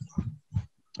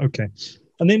 Okay.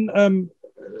 And then,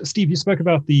 Steve, you spoke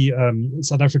about the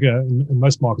South Africa and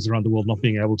most markets around the world not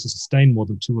being able to sustain more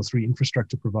than 2 or 3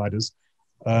 infrastructure providers.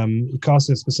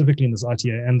 Icasa specifically in this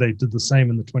ITA, and they did the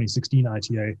same in the 2016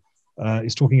 ITA,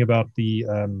 is talking about the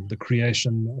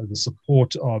creation, the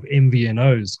support of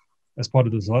MVNOs as part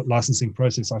of the licensing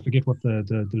process. I forget what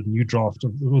the new draft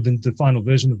or the final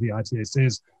version of the ITA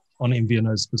says on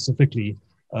MVNOs specifically.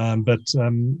 But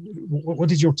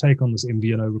what is your take on this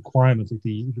MVNO requirement that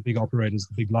the big operators,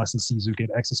 the big licensees who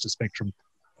get access to spectrum,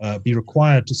 be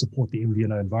required to support the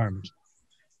MVNO environment?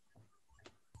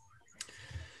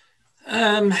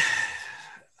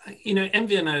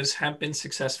 MVNOs have been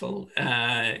successful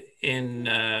in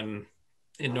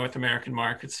North American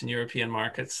markets and European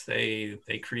markets. They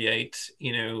create,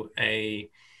 I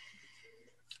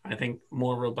think,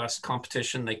 more robust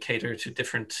competition. They cater to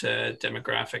different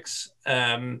demographics.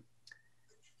 I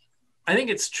think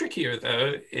it's trickier,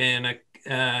 though, in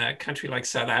a country like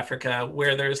South Africa,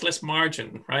 where there's less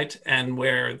margin, right, and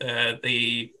where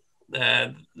the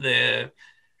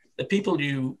people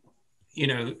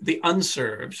the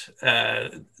unserved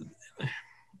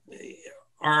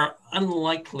are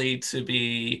unlikely to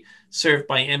be served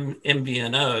by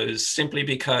MVNOs simply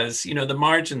because the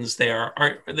margins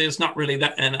there's not really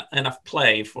enough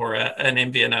play for an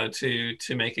MVNO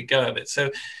to make a go of it. So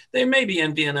there may be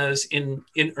MVNOs in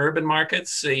urban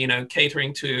markets,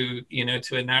 catering to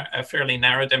a fairly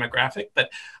narrow demographic,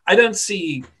 but I don't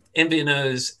see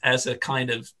MVNOs as a kind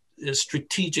of a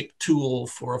strategic tool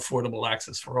for affordable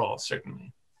access for all,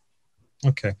 certainly.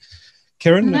 Okay.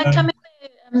 Kerron? Can I come in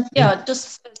there?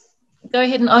 Just go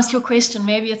ahead and ask your question.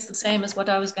 Maybe it's the same as what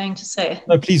I was going to say.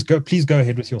 No, please go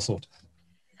ahead with your thought.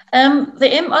 On the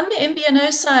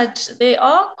MVNO side, there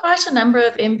are quite a number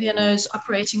of MVNOs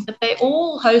operating, but they're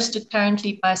all hosted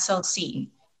currently by Cell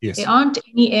C. Yes. There aren't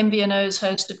any MVNOs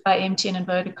hosted by MTN and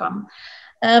Vodacom.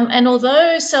 And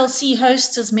although Cell C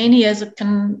hosts as many as it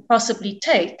can possibly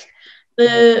take,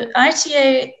 the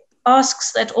ITA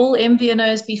asks that all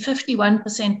MVNOs be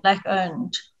 51% Black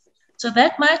owned. So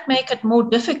that might make it more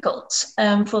difficult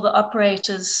for the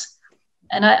operators.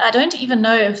 And I don't even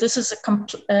know if this is a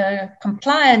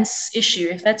compliance issue,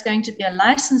 if that's going to be a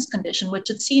license condition, which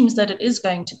it seems that it is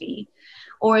going to be,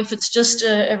 or if it's just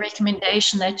a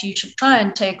recommendation that you should try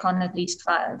and take on at least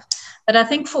 5. But I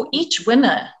think for each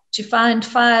winner, to find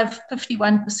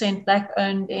 51%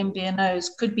 Black-owned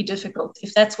MVNOs could be difficult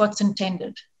if that's what's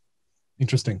intended.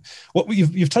 Interesting. Well,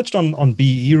 you've touched on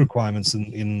BEE requirements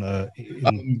in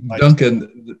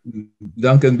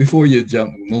Duncan, before you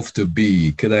move to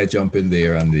B, could I jump in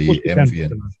there on the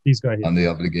MVN? Please go ahead. On the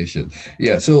obligation.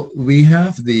 Yeah, so we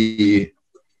have the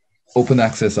open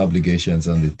access obligations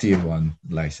on the tier 1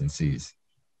 licensees,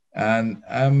 and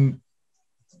I'm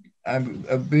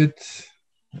a bit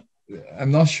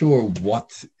I'm not sure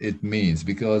what it means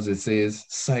because it says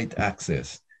site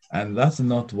access, and that's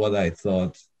not what I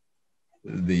thought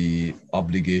the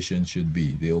obligation should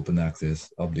be, the open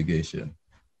access obligation.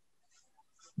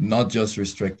 Not just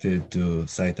restricted to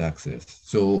site access.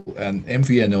 So an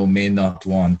MVNO may not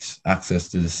want access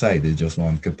to the site, they just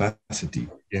want capacity.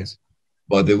 Yes.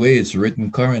 But the way it's written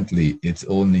currently, it's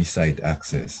only site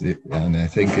access. And I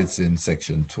think it's in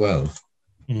section 12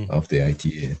 of the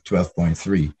ITA,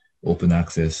 12.3, open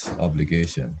access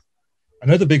obligation. I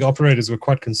know the big operators were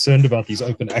quite concerned about these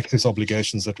open access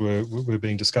obligations that were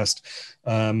being discussed.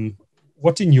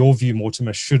 What, in your view,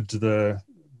 Mortimer, should the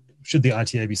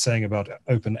ITA be saying about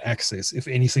open access, if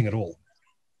anything at all?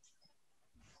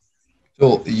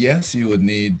 So yes, you would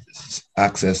need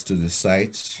access to the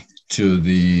sites, to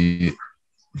the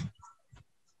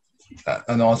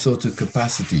and also to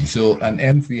capacity. So an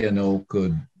MVNO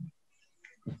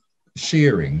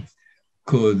sharing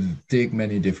could take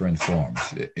many different forms.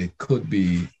 It could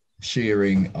be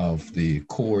sharing of the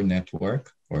core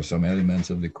network or some elements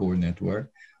of the core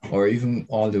network, or even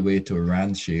all the way to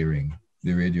RAN sharing,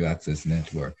 the radio access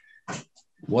network.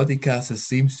 What Icasa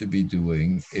seems to be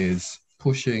doing is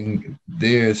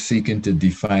they're seeking to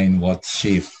define what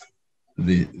shape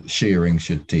the sharing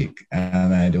should take.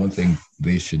 And I don't think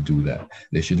they should do that.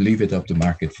 They should leave it up to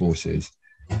market forces.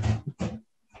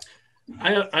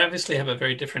 I obviously have a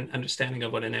very different understanding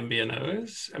of what an MVNO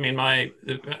is. I mean, my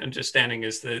understanding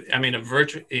is that,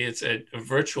 it's a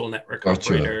virtual network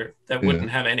operator that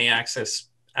wouldn't have any access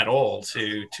at all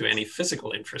to any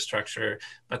physical infrastructure,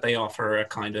 but they offer a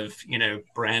kind of,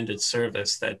 branded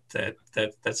service that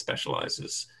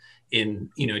specializes in,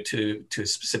 to a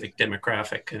specific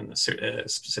demographic and a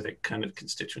specific kind of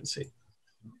constituency.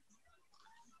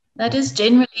 That is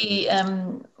generally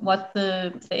what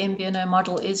the MVNO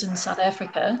model is in South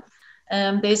Africa.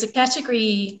 There's a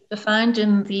category defined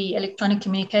in the Electronic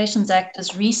Communications Act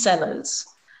as resellers.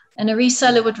 And a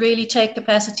reseller would really take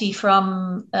capacity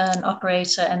from an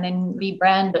operator and then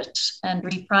rebrand it and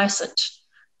reprice it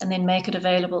and then make it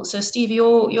available. So Steve,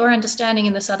 your understanding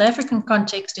in the South African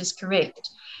context is correct.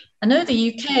 I know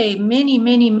the UK many,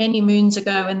 many, many moons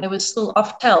ago, when there was still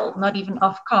Oftel, not even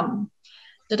Ofcom,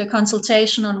 did a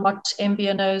consultation on what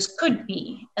MVNOs could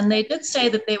be. And they did say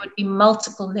that there would be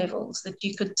multiple levels, that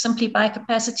you could simply buy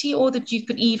capacity, or that you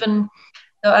could even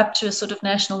go up to a sort of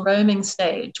national roaming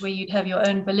stage where you'd have your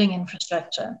own billing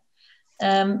infrastructure.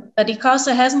 But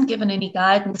Icasa hasn't given any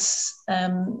guidance.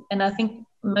 And I think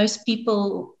most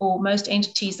people or most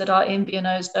entities that are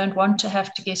MVNOs don't want to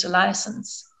have to get a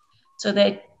license. So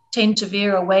they tend to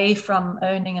veer away from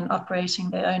owning and operating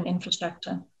their own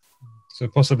infrastructure. So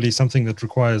possibly something that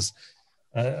requires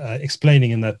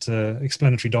explaining in that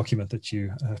explanatory document that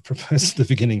you proposed at the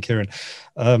beginning, Kerron.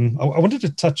 I wanted to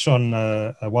touch on,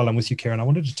 while I'm with you, Kerron, I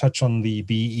wanted to touch on the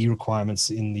BEE requirements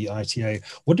in the ITA.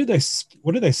 What do they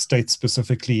state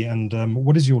specifically, and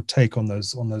what is your take on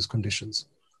those conditions?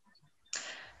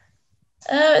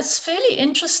 It's fairly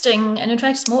interesting, and in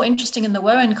fact, it's more interesting in the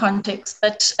Woan context.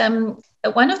 But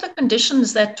one of the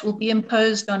conditions that will be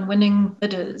imposed on winning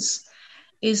bidders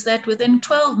is that within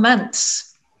 12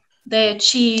 months, they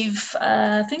achieve,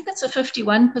 I think it's a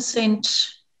 51%,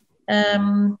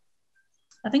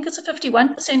 I think it's a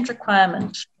 51%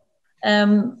 requirement.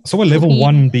 So a level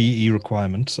 1 BE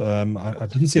requirement. I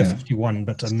didn't see a 51,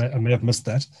 but I may have missed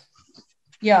that.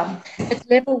 Yeah, it's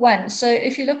level 1. So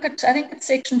if you look at, I think it's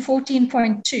section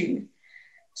 14.2.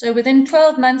 So within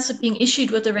 12 months of being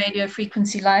issued with a radio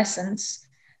frequency license,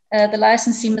 the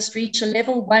licensee must reach a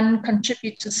level 1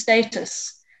 contributor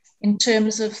status in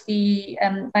terms of the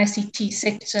ICT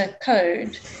sector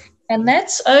code. And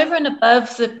that's over and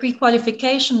above the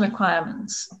pre-qualification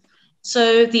requirements.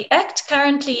 So the Act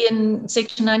currently in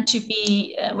Section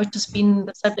 92B, which has been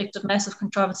the subject of massive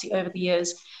controversy over the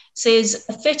years, says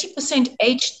a 30%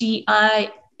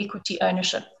 HDI equity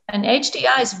ownership. And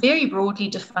HDI is very broadly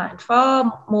defined,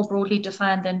 far more broadly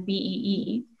defined than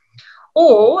BEE,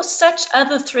 or such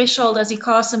other threshold as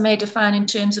Icasa may define in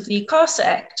terms of the Icasa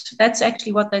Act. That's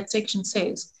actually what that section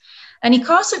says. And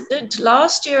Icasa did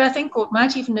last year, I think, or it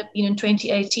might even have been in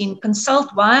 2018,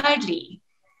 consult widely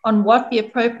on what the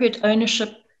appropriate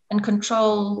ownership and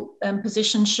control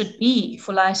position should be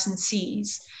for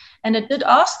licensees. And it did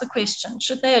ask the question,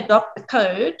 should they adopt the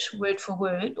code word for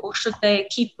word, or should they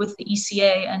keep with the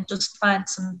ECA and just find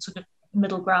some sort of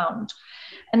middle ground?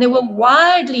 And there were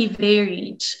widely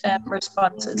varied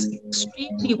responses,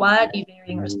 extremely widely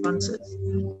varying responses.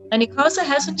 And Icasa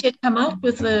hasn't yet come out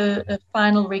with a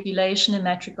final regulation in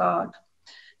that regard.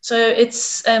 So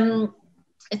it's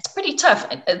It's pretty tough.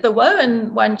 The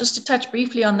Woan one, just to touch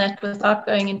briefly on that without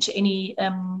going into any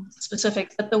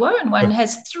specifics, but the Woan one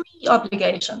has 3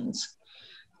 obligations.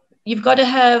 You've got to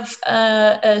have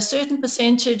a certain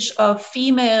percentage of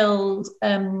female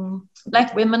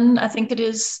Black women, I think it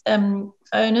is,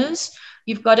 owners.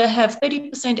 You've got to have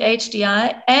 30%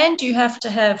 HDI, and you have to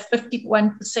have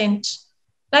 51%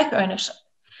 Black ownership.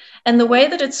 And the way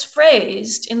that it's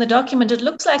phrased in the document, it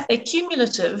looks like they're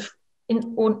cumulative,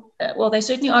 they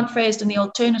certainly aren't phrased in the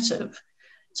alternative.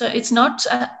 So it's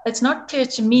not clear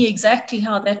to me exactly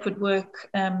how that would work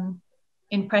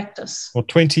in practice. Well,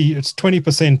 it's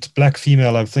 20% Black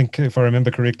female, I think, if I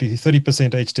remember correctly,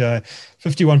 30% HDI,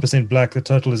 51% Black. The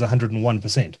total is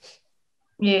 101%.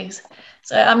 Yes.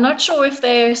 So I'm not sure if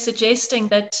they're suggesting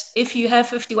that if you have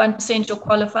 51%, you'll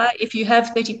qualify. If you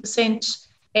have 30%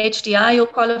 HDI, you'll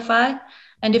qualify.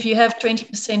 And if you have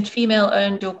 20%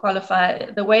 female-owned, you'll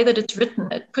qualify. The way that it's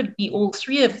written, it could be all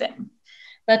 3 of them.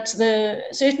 But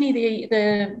certainly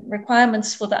the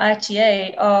requirements for the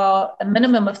ITA are a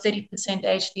minimum of 30%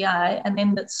 HDI, and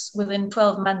then that's within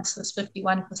 12 months, that's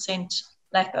 51%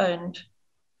 Black-owned.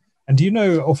 And do you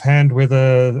know offhand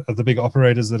whether the big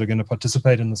operators that are going to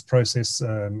participate in this process,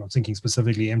 I'm thinking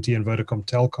specifically MTN, Vodacom,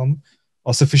 Telkom,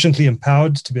 are sufficiently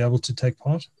empowered to be able to take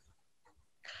part?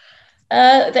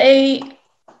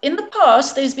 In the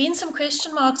past, there's been some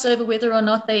question marks over whether or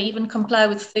not they even comply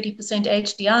with 30%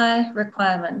 HDI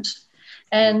requirement.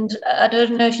 And I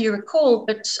don't know if you recall,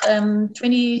 but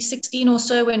 2016 or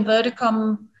so, when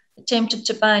Vodacom attempted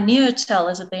to buy Neotel,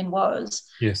 as it then was,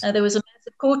 yes, there was a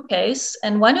massive court case.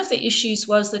 And one of the issues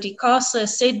was that Icasa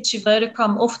said to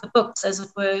Vodacom, off the books, as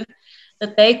it were,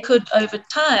 that they could, over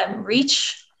time,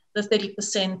 reach the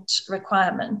 30%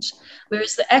 requirement,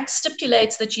 whereas the Act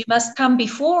stipulates that you must come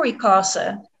before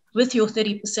Icasa with your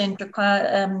 30%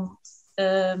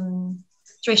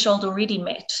 threshold already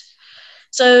met.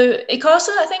 So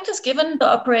Icasa, I think, has given the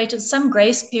operators some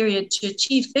grace period to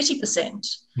achieve 30%.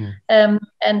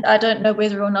 And I don't know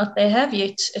whether or not they have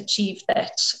yet achieved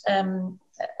that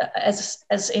as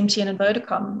MTN and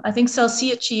Vodacom. I think Cell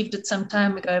C achieved it some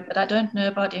time ago, but I don't know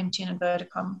about MTN and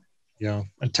Vodacom. Yeah,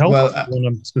 and Telkom is one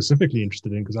I'm specifically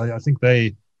interested in, because I think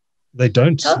they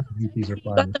don't meet these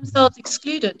requirements. Got themselves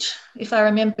excluded, if I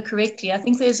remember correctly. I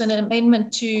think there's an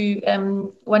amendment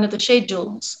to one of the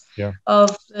schedules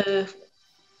of the,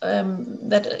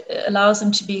 that allows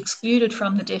them to be excluded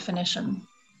from the definition.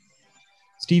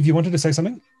 Steve, you wanted to say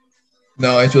something?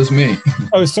 No, it was me.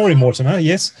 Oh, sorry, Mortimer.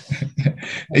 Yes.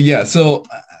 Yeah, so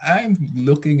I'm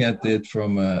looking at it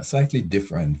from a slightly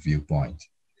different viewpoint.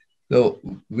 So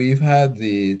we've had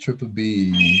the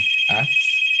BBB Act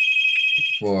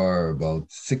for about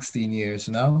 16 years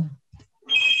now.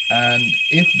 And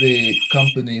if the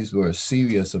companies were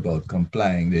serious about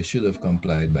complying, they should have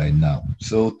complied by now.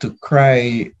 So to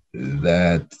cry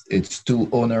that it's too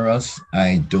onerous,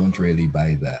 I don't really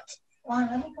buy that.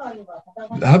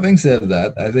 Having said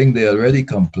that, I think they already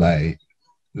comply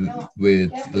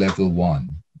with level 1.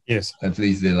 Yes. At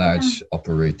least the large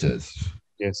operators.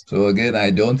 Yes. So again, I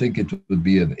don't think it would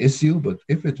be an issue, but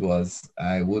if it was,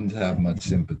 I wouldn't have much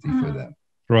sympathy for them.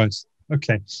 Right.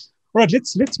 Okay. All right.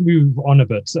 Let's move on a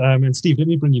bit. And Steve, let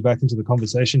me bring you back into the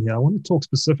conversation here. I want to talk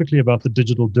specifically about the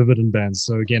digital dividend bands.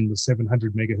 So again, the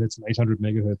 700 megahertz and 800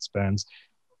 megahertz bands.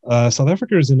 South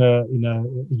Africa is in a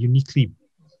uniquely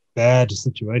bad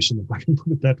situation, if I can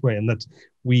put it that way, and that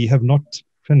we have not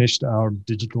finished our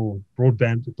digital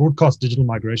broadcast digital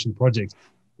migration project,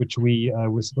 which we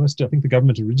were supposed to. I think the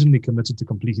government originally committed to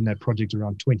completing that project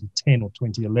around 2010 or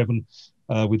 2011.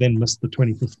 We then missed the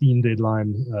 2015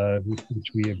 deadline,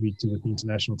 which we agreed to with the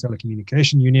International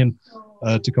Telecommunication Union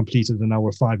to complete it. And now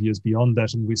we're 5 years beyond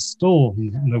that, and we're still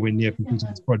nowhere near completing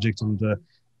this project. And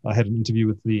I had an interview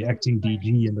with the acting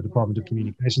DG in the Department of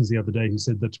Communications the other day, who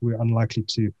said that we're unlikely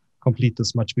to complete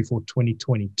this much before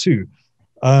 2022.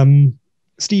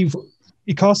 Steve,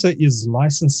 Icasa is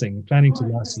planning to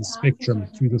license spectrum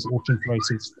through this auction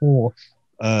process for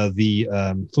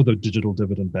the digital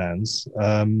dividend bands.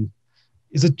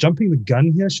 Is it jumping the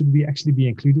gun here? Should we actually be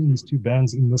including these 2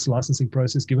 bands in this licensing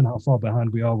process, given how far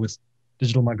behind we are with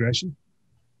digital migration?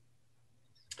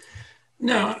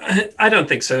 No, I don't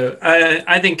think so.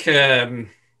 I think,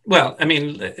 well, I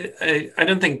mean, I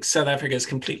don't think South Africa is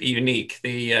completely unique.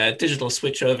 The digital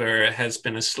switchover has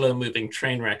been a slow-moving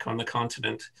train wreck on the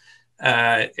continent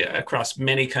across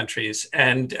many countries.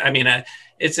 And I mean,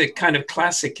 it's a kind of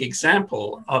classic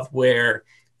example of where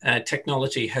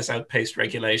technology has outpaced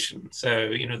regulation. So,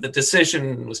 the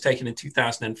decision was taken in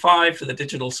 2005 for the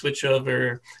digital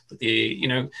switchover, with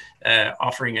the,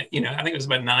 offering it, I think it was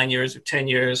about 9 years or 10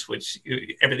 years, which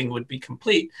everything would be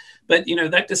complete. But,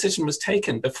 that decision was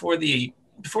taken before the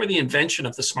invention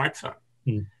of the smartphone.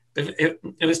 Mm.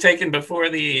 It was taken before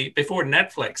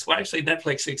Netflix. Well, actually,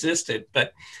 Netflix existed,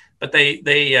 but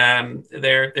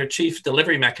their chief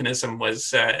delivery mechanism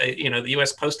was the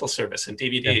U.S. Postal Service and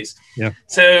DVDs. Yeah.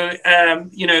 So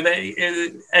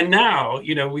and now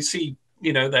we see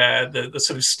the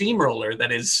sort of steamroller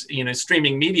that is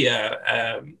streaming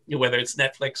media, whether it's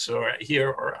Netflix or here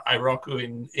or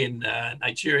Iroku in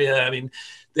Nigeria. I mean,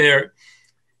 they're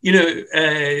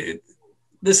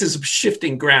this is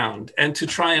shifting ground, and to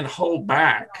try and hold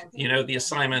back, the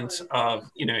assignment of,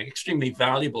 extremely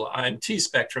valuable IMT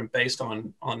spectrum based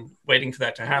on waiting for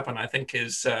that to happen, I think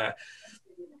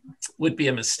would be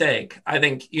a mistake. I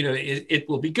think, it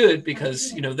will be good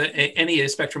because, any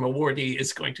spectrum awardee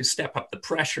is going to step up the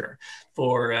pressure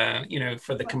for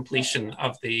the completion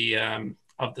of the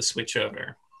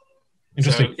switchover.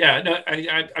 Interesting. So, yeah, no,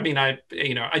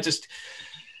 I just.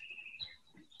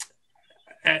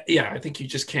 I think you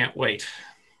just can't wait.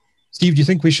 Steve, do you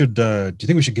think we should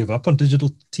give up on digital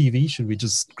TV? Should we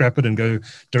just scrap it and go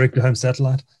direct to home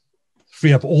satellite?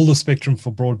 Free up all the spectrum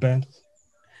for broadband?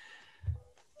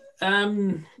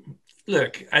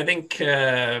 Look, I think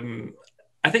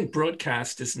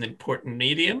broadcast is an important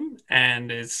medium,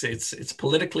 and it's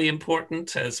politically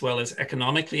important as well as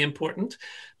economically important.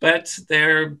 But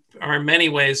there are many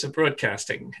ways of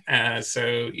broadcasting.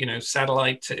 So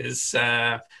satellite is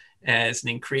as an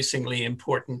increasingly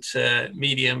important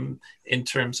medium in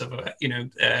terms of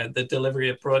the delivery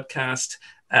of broadcast.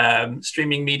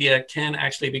 Streaming media can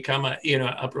actually become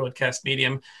a broadcast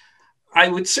medium. I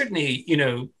would certainly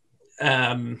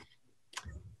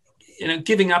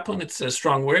giving up on it's a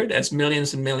strong word, as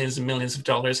millions and millions and millions of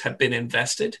dollars have been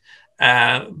invested.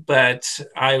 But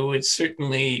I would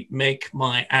certainly make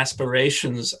my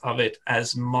aspirations of it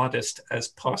as modest as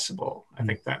possible. I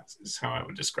think that is how I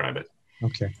would describe it.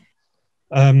 Okay.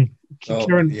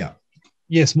 Kerron,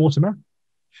 yes, Mortimer.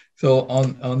 So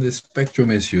on the spectrum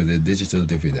issue, the digital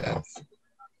dividend,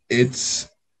 it's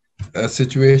a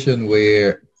situation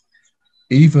where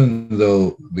even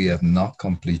though we have not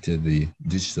completed the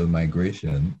digital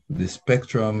migration, the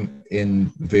spectrum in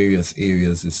various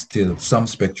areas some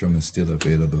spectrum is still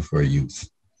available for use.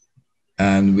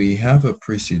 And we have a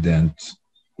precedent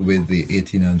with the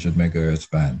 1800 megahertz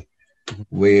band,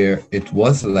 where it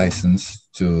was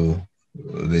licensed to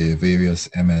the various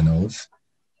MNOs,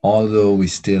 although we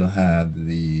still had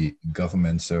the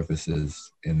government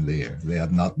services in there. They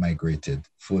had not migrated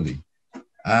fully.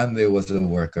 And there was a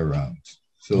workaround.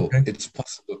 So It's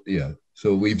possible,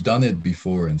 So we've done it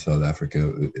before in South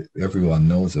Africa. Everyone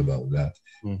knows about that.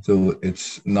 So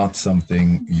it's not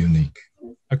something unique.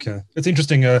 Okay. It's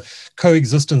interesting,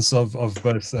 coexistence of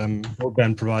both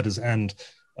broadband providers and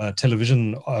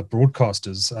television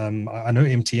broadcasters. I know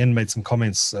MTN made some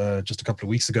comments just a couple of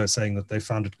weeks ago saying that they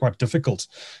found it quite difficult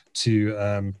to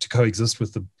coexist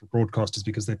with the broadcasters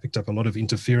because they picked up a lot of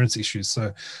interference issues.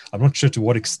 So I'm not sure to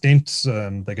what extent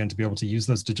they're going to be able to use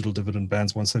those digital dividend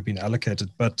bands once they've been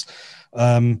allocated. But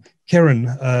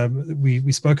Kerron,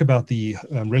 we spoke about the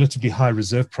relatively high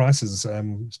reserve prices,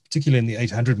 particularly in the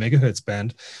 800 megahertz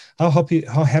band. How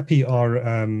happy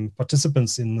are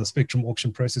participants in the spectrum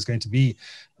auction process going to be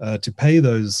to pay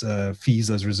those fees,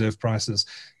 those reserve prices,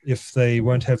 if they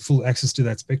won't have full access to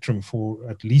that spectrum for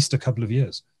at least a couple of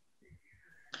years?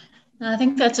 I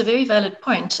think that's a very valid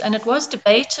point, and it was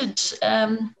debated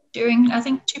during, I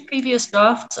think, 2 previous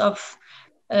drafts of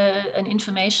an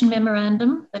information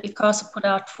memorandum that Icasa put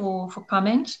out for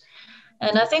comment.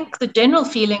 And I think the general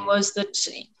feeling was that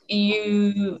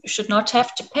you should not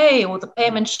have to pay, or the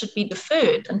payment should be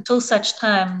deferred until such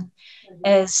time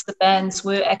as the bands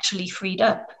were actually freed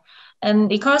up.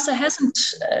 And Icasa hasn't,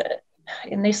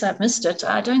 unless I've missed it,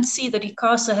 I don't see that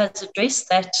Icasa has addressed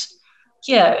that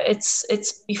here.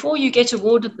 It's before you get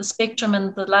awarded the spectrum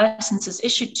and the license is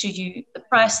issued to you, the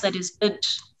price that is bid,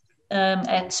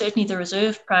 and certainly the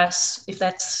reserve price, if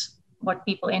that's what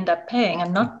people end up paying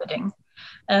and not bidding,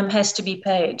 has to be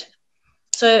paid.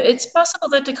 So it's possible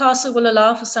that Icasa will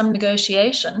allow for some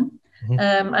negotiation.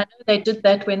 I know they did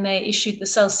that when they issued the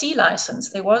Cell C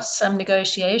license. There was some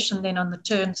negotiation then on the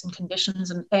terms and conditions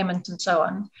and payment and so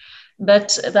on.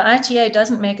 But the ITA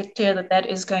doesn't make it clear that that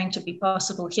is going to be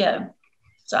possible here.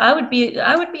 So I would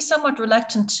be somewhat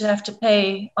reluctant to have to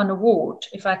pay on award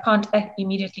if I can't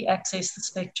immediately access the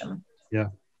spectrum. Yeah,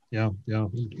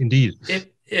 indeed.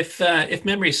 if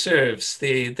memory serves,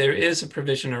 there is a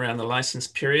provision around the license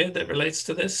period that relates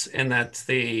to this, in that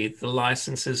the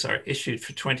licenses are issued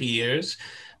for 20 years,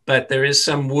 but there is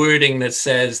some wording that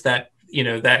says that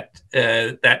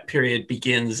that period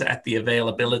begins at the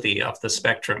availability of the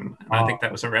spectrum. And I think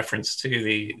that was a reference to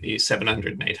the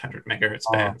 700 and 800 megahertz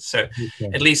band. So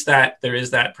at least there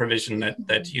is that provision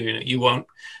that you won't,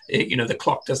 the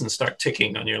clock doesn't start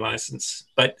ticking on your license.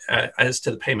 But as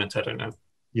to the payment, I don't know.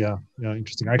 Yeah,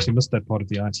 interesting. I actually missed that part of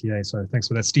the ITA, so thanks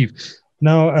for that, Steve.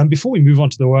 Now, before we move on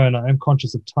to the Woan, I am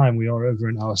conscious of time. We are over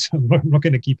an hour, so I'm not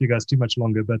going to keep you guys too much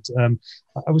longer. But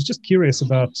I was just curious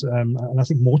about, and I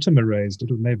think Mortimer raised,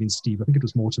 it may have been Steve, I think it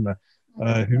was Mortimer,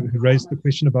 who raised the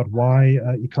question about why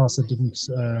Icasa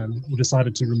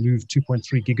decided to remove 2.3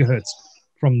 gigahertz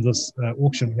from this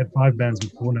auction. We had 5 bands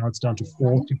before, now it's down to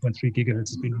 4. 2.3 gigahertz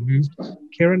has been removed.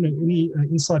 Kerron, any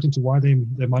insight into why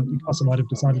Icasa might have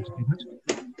decided to do that?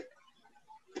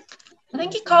 I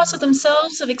think Icasa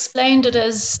themselves have explained it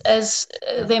as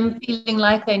them feeling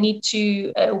like they need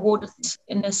to award it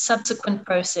in a subsequent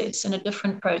process, in a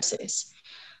different process.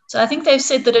 So I think they've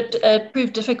said that it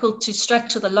proved difficult to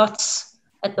structure the lots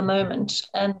at the moment.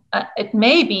 And it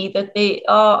may be that there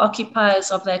are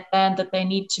occupiers of that band that they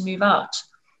need to move out.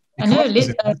 I know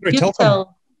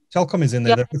Telkom is in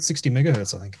there. They've got 60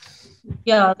 megahertz, I think.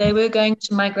 Yeah, they were going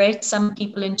to migrate some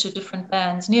people into different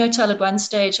bands. Neotel at one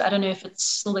stage, I don't know if it's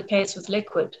still the case with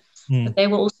Liquid, but they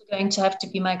were also going to have to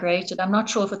be migrated. I'm not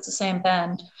sure if it's the same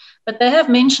band, but they have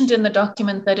mentioned in the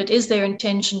document that it is their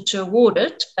intention to award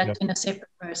it, but in a separate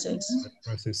process.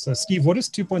 So, Steve, what is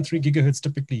 2.3 gigahertz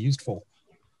typically used for?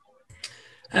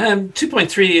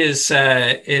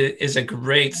 2.3 is a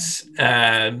great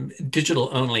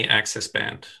digital-only access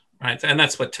band. Right, and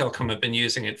that's what Telkom have been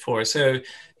using it for. So,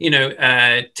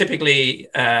 typically,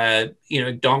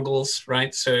 dongles,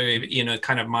 right? So,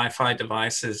 kind of MiFi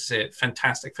devices,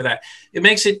 fantastic for that. It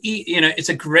makes it, it's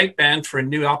a great band for a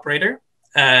new operator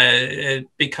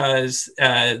because,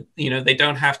 they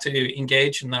don't have to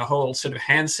engage in the whole sort of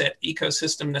handset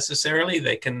ecosystem necessarily.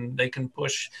 They can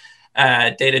push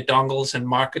data dongles and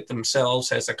market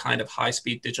themselves as a kind of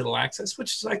high-speed digital access,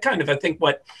 which is I think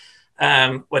what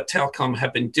Telkom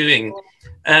have been doing.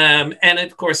 And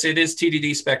of course, it is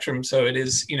TDD spectrum, so it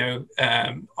is,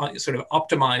 sort of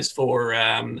optimized for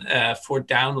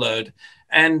download.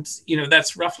 And,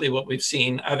 that's roughly what we've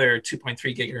seen other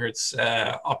 2.3 gigahertz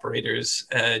operators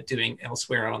doing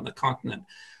elsewhere on the continent.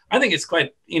 I think it's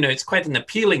quite, it's quite an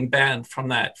appealing band from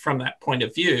that point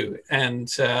of view. And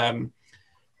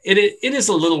it is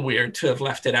a little weird to have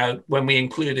left it out when we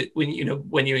include it,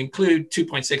 when you include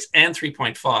 2.6 and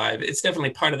 3.5, it's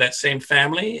definitely part of that same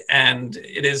family. And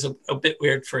it is a bit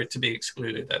weird for it to be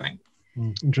excluded, I think.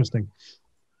 Interesting.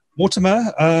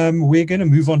 Mortimer, we're going to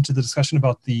move on to the discussion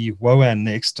about the Woan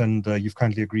next, and you've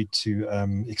kindly agreed to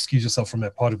excuse yourself from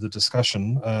that part of the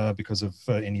discussion because of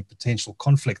any potential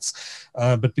conflicts.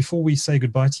 But before we say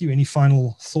goodbye to you, any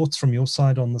final thoughts from your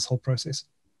side on this whole process?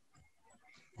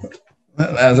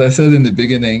 Well, as I said in the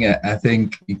beginning, I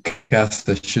think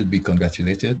Icasa should be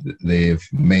congratulated. They've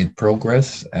made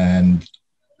progress, and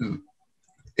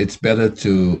it's better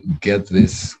to get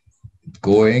this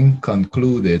going,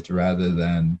 conclude it, rather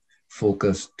than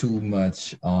focus too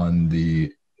much on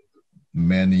the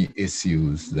many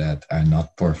issues that are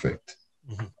not perfect.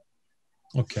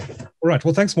 Okay. All right.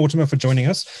 Well, thanks, Mortimer, for joining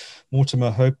us. Mortimer,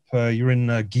 hope you're in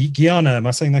Guyana. Am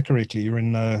I saying that correctly? You're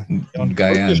in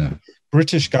Guyana.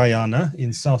 British Guyana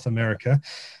in South America.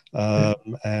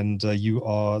 And you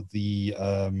are the,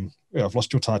 I've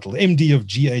lost your title, MD of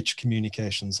GH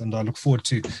Communications. And I look forward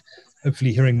to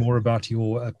hopefully hearing more about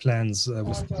your plans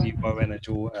with the Woan and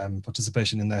your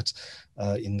participation in that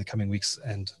in the coming weeks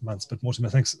and months. But Mortimer,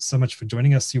 thanks so much for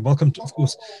joining us. You're welcome, of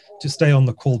course, to stay on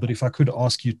the call. But if I could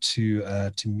ask you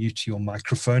to mute your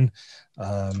microphone,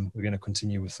 we're going to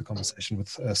continue with the conversation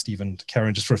with Steve and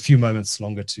Kerron just for a few moments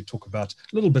longer to talk about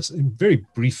a little bit in very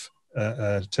brief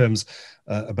terms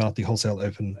about the wholesale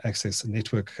open access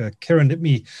network. Kerron, let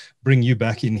me bring you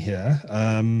back in here.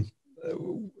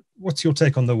 What's your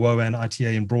take on the Woan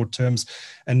ITA in broad terms?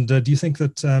 And do you think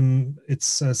that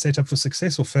it's set up for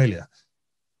success or failure?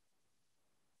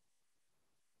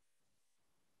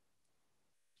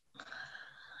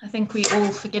 I think we're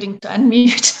all forgetting to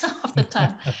unmute half the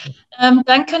time.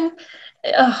 Duncan,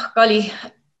 oh, golly,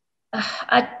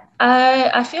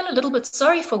 I feel a little bit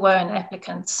sorry for Woan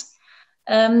applicants.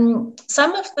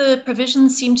 Some of the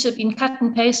provisions seem to have been cut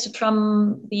and pasted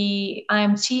from the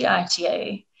IMT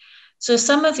ITA. So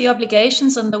some of the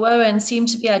obligations on the Woan seem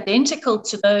to be identical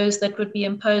to those that would be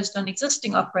imposed on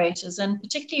existing operators, and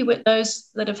particularly with those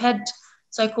that have had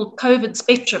so-called COVID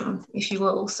spectrum, if you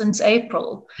will, since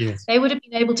April. Yes. They would have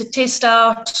been able to test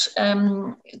out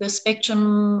the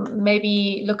spectrum,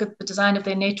 maybe look at the design of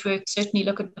their network, certainly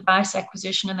look at device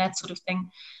acquisition and that sort of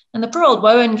thing. And the poor old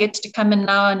Woan gets to come in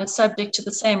now and is subject to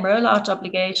the same rollout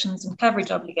obligations and coverage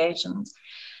obligations.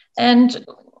 And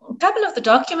a couple of the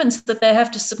documents that they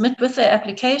have to submit with their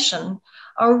application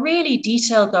are really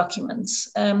detailed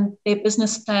documents. Their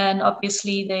business plan,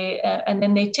 obviously, and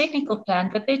then their technical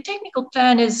plan. But their technical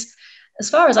plan is, as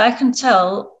far as I can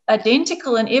tell,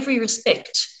 identical in every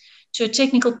respect to a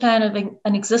technical plan of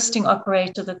an existing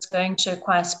operator that's going to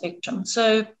acquire spectrum.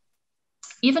 So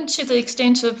even to the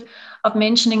extent of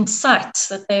mentioning sites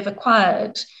that they've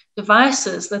acquired,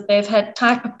 devices that they've had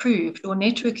type approved, or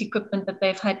network equipment that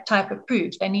they've had type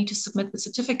approved, they need to submit the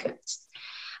certificates.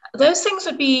 Those things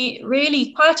would be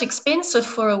really quite expensive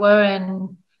for a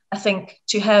Woan, I think,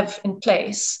 to have in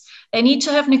place. They need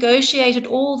to have negotiated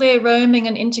all their roaming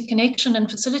and interconnection and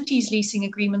facilities leasing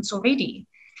agreements already.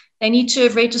 They need to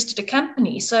have registered a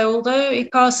company. So although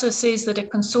Icasa says that a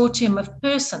consortium of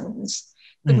persons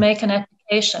could make an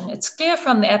application, it's clear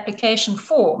from the application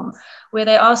form where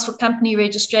they ask for company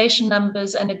registration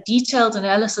numbers and a detailed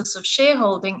analysis of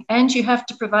shareholding, and you have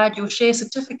to provide your share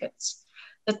certificates,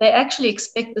 that they actually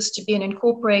expect this to be an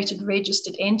incorporated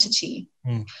registered entity.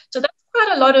 So that's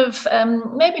quite a lot of,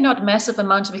 maybe not a massive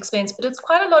amount of expense, but it's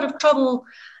quite a lot of trouble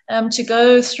to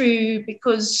go through,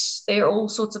 because there are all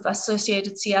sorts of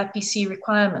associated CIPC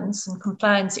requirements and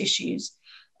compliance issues.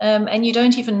 And you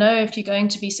don't even know if you're going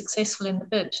to be successful in the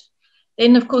bid.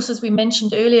 Then, of course, as we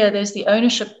mentioned earlier, there's the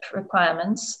ownership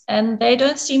requirements, and they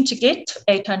don't seem to get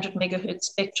 800 megahertz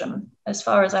spectrum, as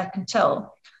far as I can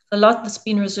tell. The lot that's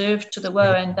been reserved to the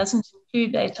Woan doesn't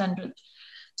include 800.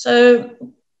 So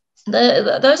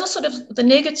those are sort of the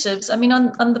negatives. I mean,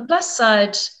 on the plus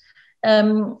side,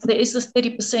 there is this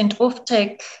 30%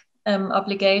 offtake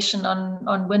obligation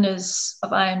on winners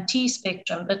of IMT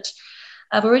spectrum, but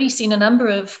I've already seen a number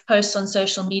of posts on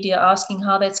social media asking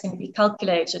how that's going to be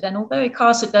calculated. And although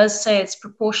Icasa does say it's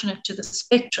proportionate to the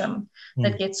spectrum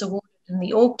that gets awarded in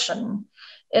the auction,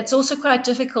 it's also quite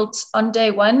difficult. On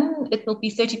day one, it will be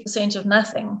 30% of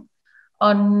nothing.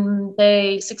 On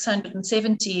day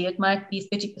 670, it might be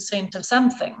 30% of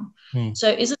something. So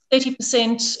is it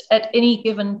 30% at any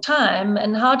given time?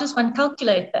 And how does one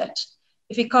calculate that?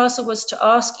 If Icasa was to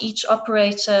ask each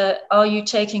operator, are you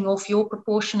taking off your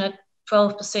proportionate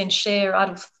 12% share out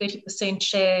of 30%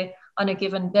 share on a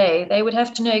given day, they would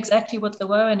have to know exactly what the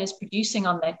Woan is producing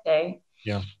on that day.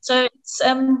 Yeah. So it's,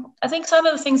 I think some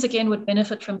of the things, again, would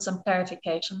benefit from some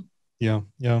clarification. Yeah,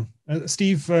 yeah.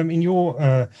 Steve, in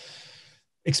your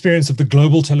experience of the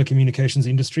global telecommunications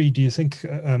industry, do you think,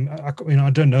 I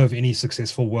don't know of any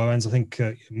successful Woans. I think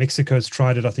Mexico's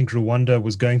tried it. I think Rwanda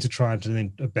was going to try it and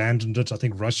then abandoned it. I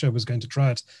think Russia was going to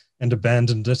try it and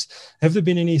abandoned it. Have there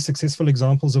been any successful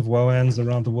examples of Woans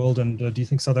around the world? And do you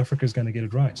think South Africa is going to get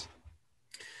it right?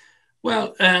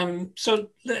 Well, so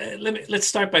let's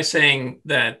start by saying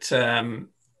that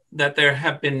that there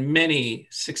have been many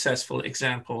successful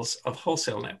examples of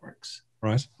wholesale networks.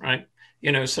 Right. Right.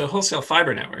 So wholesale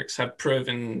fiber networks have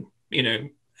proven, very,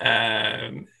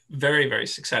 very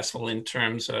successful in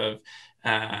terms of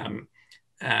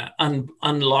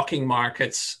unlocking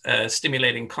markets,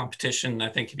 stimulating competition. I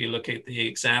think if you look at the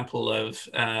example of,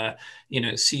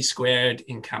 C Squared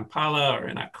in Kampala or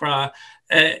in Accra,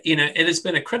 it has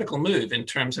been a critical move in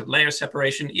terms of layer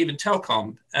separation, even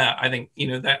telecom. I think,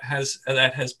 that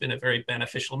has been a very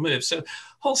beneficial move. So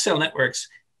wholesale networks,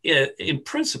 in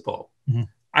principle,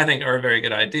 I think are a very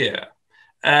good idea.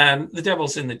 The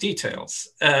devil's in the details.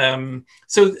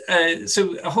 So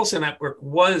a wholesale network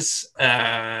was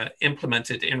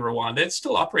implemented in Rwanda. It's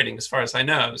still operating as far as I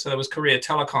know. So that was Korea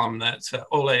Telecom, that's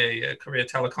Korea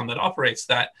Telecom that operates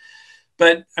that.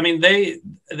 But I mean,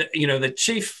 the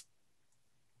chief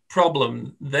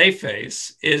problem they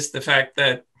face is the fact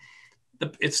that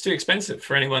it's too expensive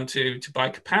for anyone to buy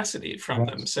capacity from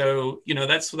them. So,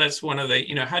 that's one of the,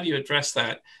 how do you address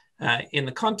that? In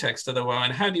the context of the Woan,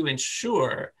 and how do you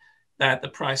ensure that the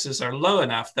prices are low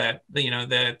enough that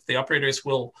the operators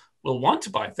will want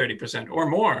to buy 30% or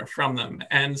more from them?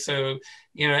 And so,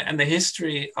 and the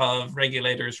history of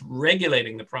regulators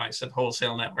regulating the price of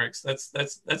wholesale networks,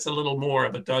 that's a little more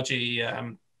of a dodgy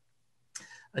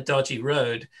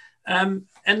road. And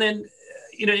then,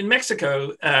 in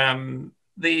Mexico,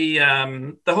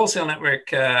 the wholesale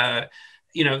network,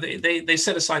 they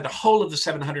set aside the whole of the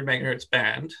 700 megahertz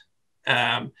band.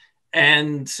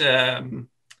 And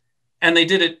they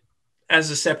did it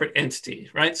as a separate entity,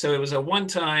 right? So it was a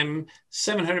one-time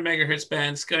 700 megahertz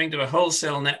bands going to a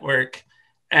wholesale network,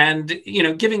 and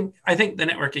giving, I think, the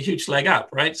network a huge leg up,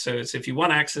 right? So it's, if you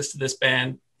want access to this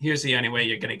band, here's the only way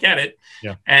you're going to get it.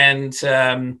 Yeah. And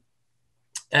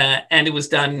it was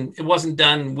done. It wasn't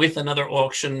done with another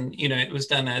auction. It was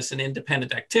done as an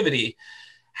independent activity.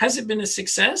 Has it been a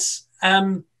success?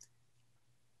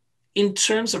 In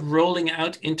terms of rolling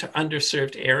out into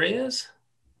underserved areas,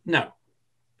 no,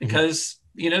 because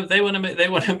they want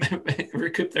to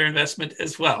recoup their investment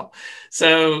as well.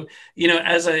 So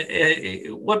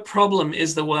what problem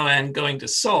is the Woan going to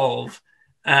solve?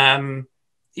 It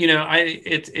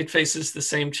faces the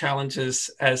same challenges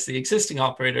as the existing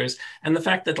operators, and the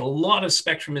fact that a lot of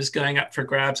spectrum is going up for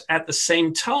grabs at the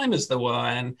same time as the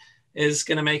Woan is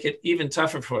going to make it even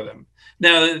tougher for them.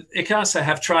 Now, Icasa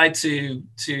have tried to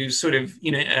sort of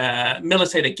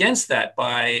militate against that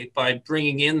by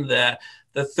bringing in the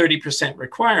 30%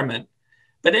 requirement.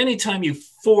 But anytime you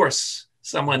force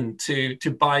someone to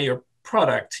buy your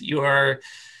product, you are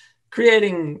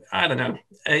creating, I don't know,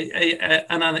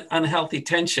 an unhealthy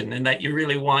tension, in that you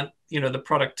really want the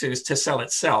product to sell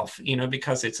itself,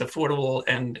 because it's affordable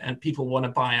and people want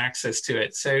to buy access to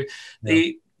it. So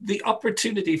the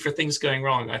opportunity for things going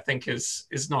wrong, I think, is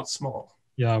not small.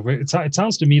 Yeah, it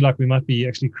sounds to me like we might be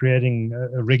actually creating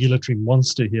a regulatory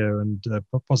monster here and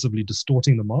possibly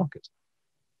distorting the market.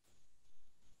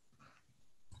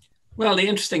 Well, the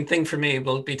interesting thing for me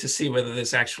will be to see whether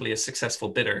there's actually a successful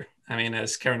bidder. I mean,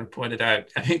 as Kerron pointed out,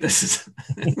 I think this is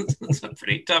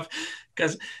pretty tough,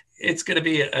 because it's going to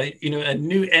be a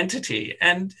new entity,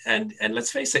 and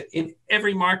let's face it, in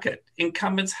every market,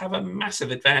 incumbents have a massive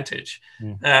advantage.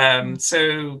 As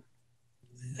a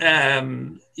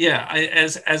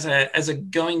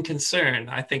going concern,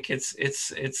 I think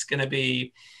it's going to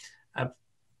be a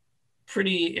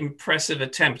pretty impressive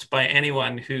attempt by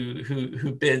anyone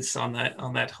who bids on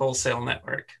that wholesale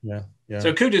network. Yeah.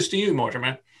 So kudos to you,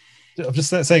 Mortimer. I'm just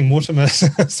saying, Mortimer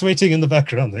sweating in the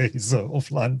background there. He's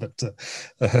offline, but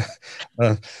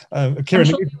Kerron, I'm sure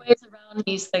there are ways around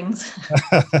these things.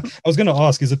 I was going to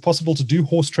ask, is it possible to do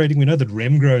horse trading? We know that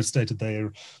Remgro stated they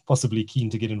are possibly keen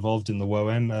to get involved in the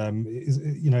Woan.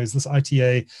 Is this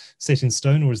ITA set in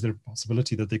stone, or is there a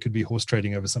possibility that there could be horse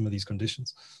trading over some of these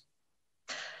conditions?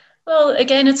 Well,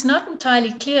 again, it's not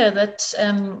entirely clear that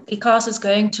Icasa is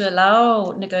going to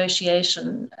allow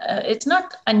negotiation. It's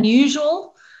not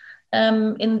unusual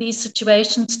in these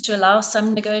situations to allow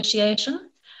some negotiation,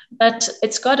 but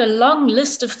it's got a long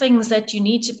list of things that you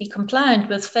need to be compliant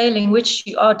with, failing which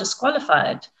you are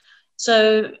disqualified.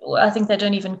 So I think they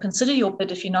don't even consider your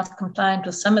bid if you're not compliant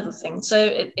with some of the things.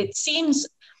 So it seems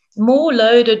more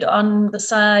loaded on the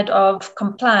side of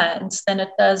compliance than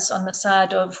it does on the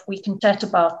side of we can chat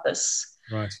about this.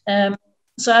 Right.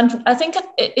 So I think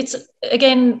it's,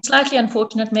 again, slightly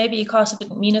unfortunate. Maybe Icasa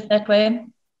didn't mean it that way,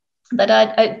 but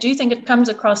I do think it comes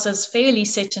across as fairly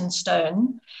set in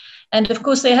stone. And of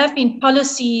course, there have been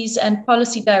policies and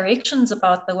policy directions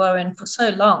about the Woan for so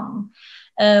long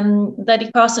that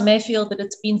Icasa may feel that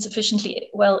it's been sufficiently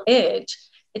well aired.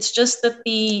 It's just that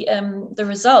the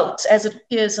result, as it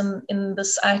appears in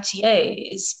this ITA,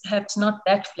 is perhaps not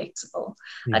that flexible.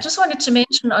 I just wanted to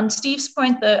mention, on Steve's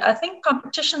point, though, I think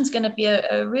competition is going to be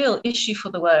a real issue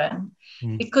for the Woan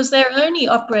because they're only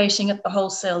operating at the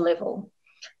wholesale level.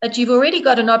 That you've already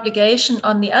got an obligation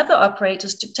on the other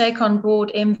operators to take on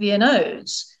board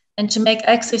MVNOs and to make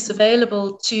access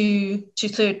available to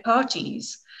third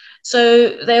parties.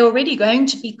 So they're already going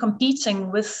to be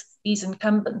competing with these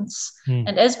incumbents.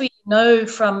 And as we know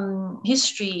from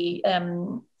history,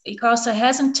 Icasa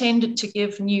hasn't tended to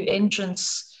give new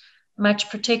entrants much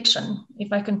protection,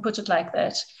 if I can put it like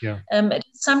that. Yeah.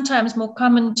 It's sometimes more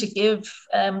common to give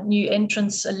new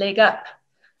entrants a leg up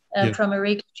from a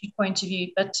regulatory point of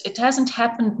view, but it hasn't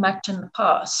happened much in the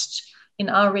past in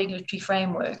our regulatory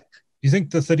framework. Do you think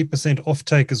the 30%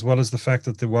 offtake, as well as the fact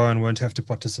that the Woan won't have to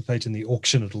participate in the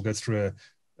auction, it'll go through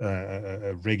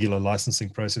a regular licensing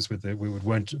process where we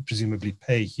won't presumably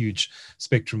pay huge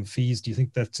spectrum fees? Do you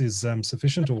think that is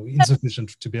sufficient or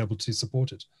insufficient to be able to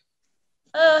support it?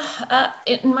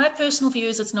 In my personal view,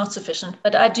 it's not sufficient,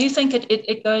 but I do think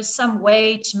it goes some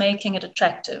way to making it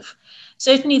attractive.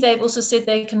 Certainly, they've also said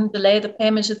they can delay the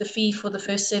payment of the fee for the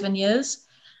first 7 years.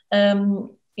 There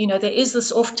is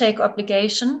this offtake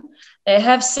obligation. They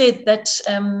have said that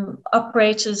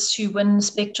operators who win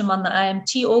spectrum on the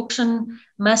IMT auction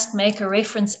must make a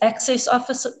reference access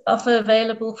offer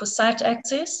available for site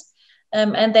access.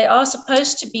 And they are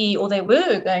supposed to be, or they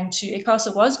were going to,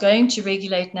 Icasa was going to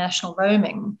regulate national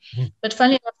roaming. But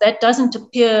funnily enough, that doesn't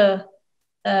appear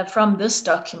from this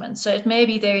document. So it may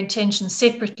be their intention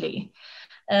separately.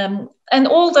 And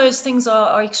all those things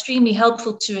are extremely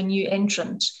helpful to a new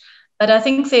entrant. But I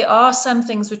think there are some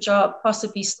things which are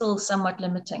possibly still somewhat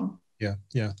limiting. Yeah,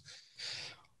 yeah.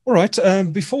 All right.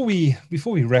 Before we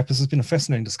wrap, this has been a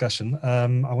fascinating discussion.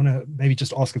 I want to maybe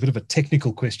just ask a bit of a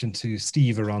technical question to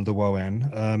Steve around the Woan.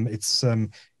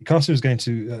 Icasa is going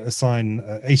to assign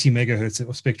 80 megahertz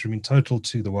of spectrum in total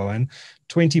to the Woan,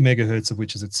 20 megahertz of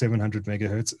which is at 700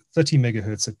 megahertz, 30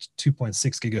 megahertz at 2.6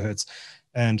 gigahertz,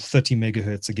 and 30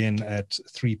 megahertz again at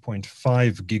 3.5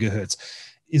 gigahertz.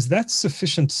 Is that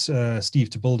sufficient, Steve,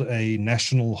 to build a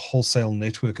national wholesale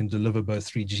network and deliver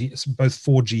both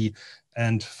 4G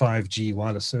and 5G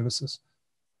wireless services?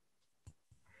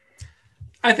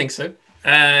 I think so.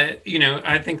 I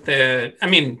think it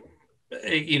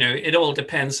all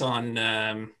depends on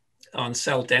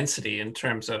cell density in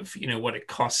terms of what it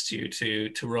costs you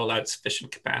to roll out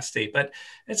sufficient capacity. But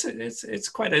it's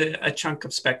quite a chunk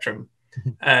of spectrum.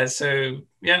 So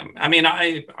yeah,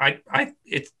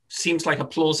 it seems like a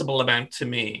plausible amount to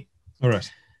me. All right.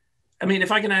 I mean,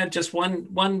 if I can add just one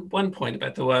point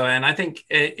about the Woan, I think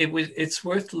it's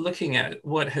worth looking at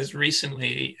what has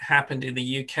recently happened in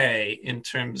the UK in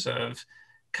terms of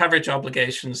coverage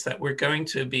obligations that were going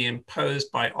to be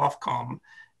imposed by Ofcom,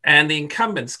 and the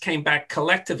incumbents came back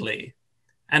collectively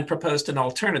and proposed an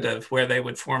alternative where they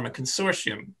would form a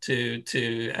consortium to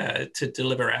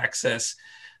deliver access.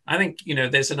 I think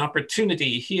there's an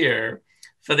opportunity here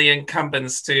for the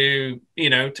incumbents to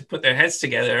put their heads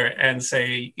together and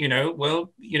say, we're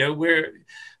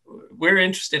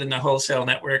interested in the wholesale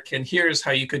network, and here's how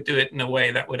you could do it in a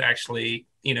way that would actually,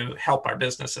 help our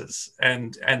businesses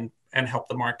and help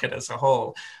the market as a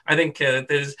whole. I think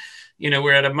there's,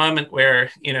 we're at a moment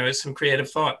where, some creative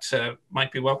thought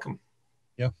might be welcome.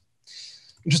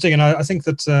 Interesting, and I think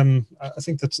that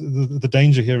the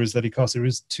danger here is that Icasa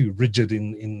is too rigid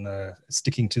in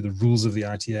sticking to the rules of the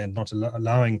ITA and not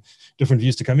allowing different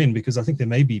views to come in, because I think there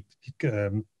may be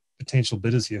potential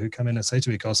bidders here who come in and say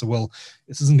to Icasa, well,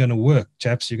 this isn't going to work,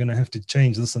 chaps. You're going to have to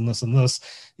change this and this and this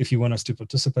if you want us to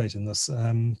participate in this.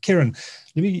 Kerron,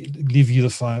 let me leave you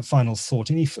the final thought.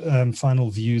 Any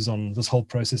final views on this whole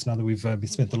process now that we've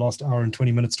spent the last hour and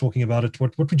 20 minutes talking about it?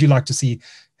 What would you like to see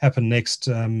happen next?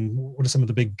 What are some of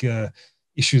the big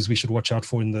issues we should watch out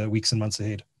for in the weeks and months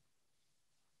ahead?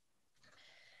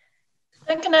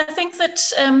 Duncan, I think that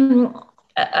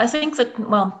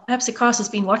perhaps Icasa has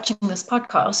been watching this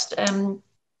podcast,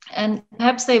 and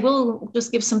perhaps they will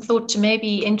just give some thought to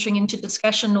maybe entering into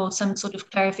discussion or some sort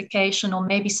of clarification or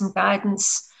maybe some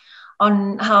guidance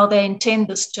on how they intend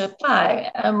this to apply.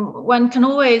 One can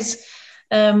always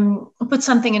put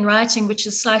something in writing which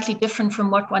is slightly different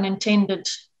from what one intended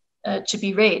to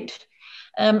be read.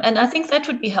 And I think that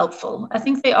would be helpful. I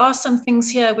think there are some things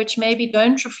here which maybe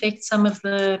don't reflect some of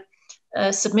the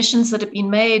submissions that have been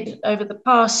made over the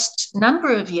past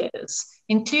number of years,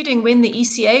 including when the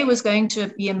ECA was going to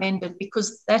be amended,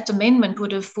 because that amendment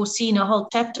would have foreseen a whole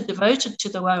chapter devoted to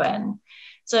the Woan.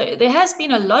 So there has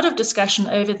been a lot of discussion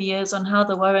over the years on how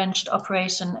the Woan should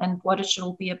operate and what it should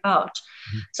all be about.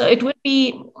 Mm-hmm. So it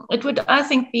would, I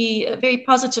think, be a very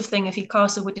positive thing if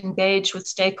Icasa would engage with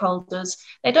stakeholders.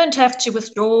 They don't have to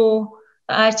withdraw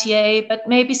the ITA, but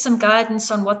maybe some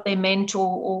guidance on what they meant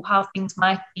or how things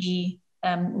might be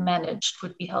managed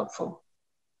would be helpful.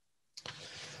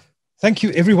 Thank you,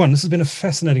 everyone. This has been a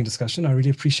fascinating discussion. I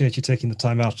really appreciate you taking the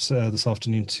time out this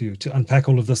afternoon to unpack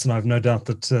all of this, and I have no doubt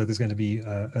that there's going to be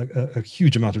a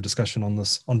huge amount of discussion on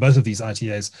both of these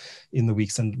ITAs in the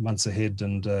weeks and months ahead,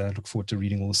 and look forward to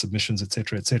reading all the submissions,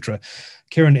 etc., etc.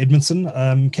 Kerron Edmunson.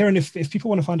 Kerron, if people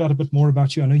want to find out a bit more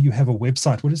about you, I know you have a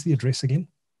website. What is the address again?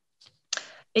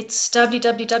 It's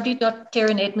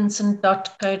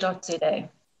www.kerronedmunson.co.za.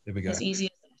 There we go. As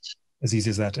easy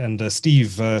as that. And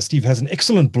Steve has an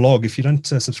excellent blog. If you don't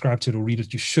subscribe to it or read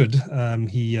it, you should.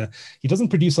 He doesn't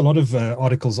produce a lot of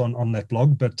articles on that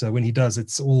blog, but when he does,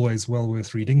 it's always well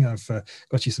worth reading. I've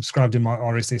got you subscribed in my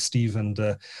RSS, Steve, and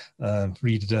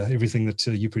read everything that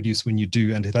you produce when you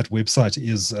do. And that website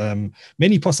is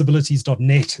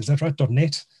manypossibilities.net. Is that right?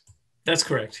 .net? That's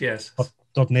correct, yes.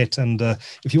 .net, and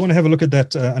if you want to have a look at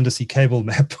that undersea cable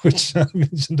map, which I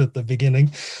mentioned at the beginning,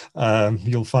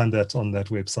 you'll find that on that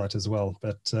website as well.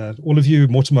 But all of you,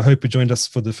 Mortimer Hope, who joined us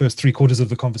for the first 3/4 of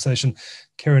the conversation,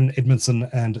 Kerron Edmunson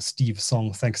and Steve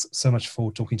Song, thanks so much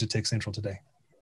for talking to TechCentral today.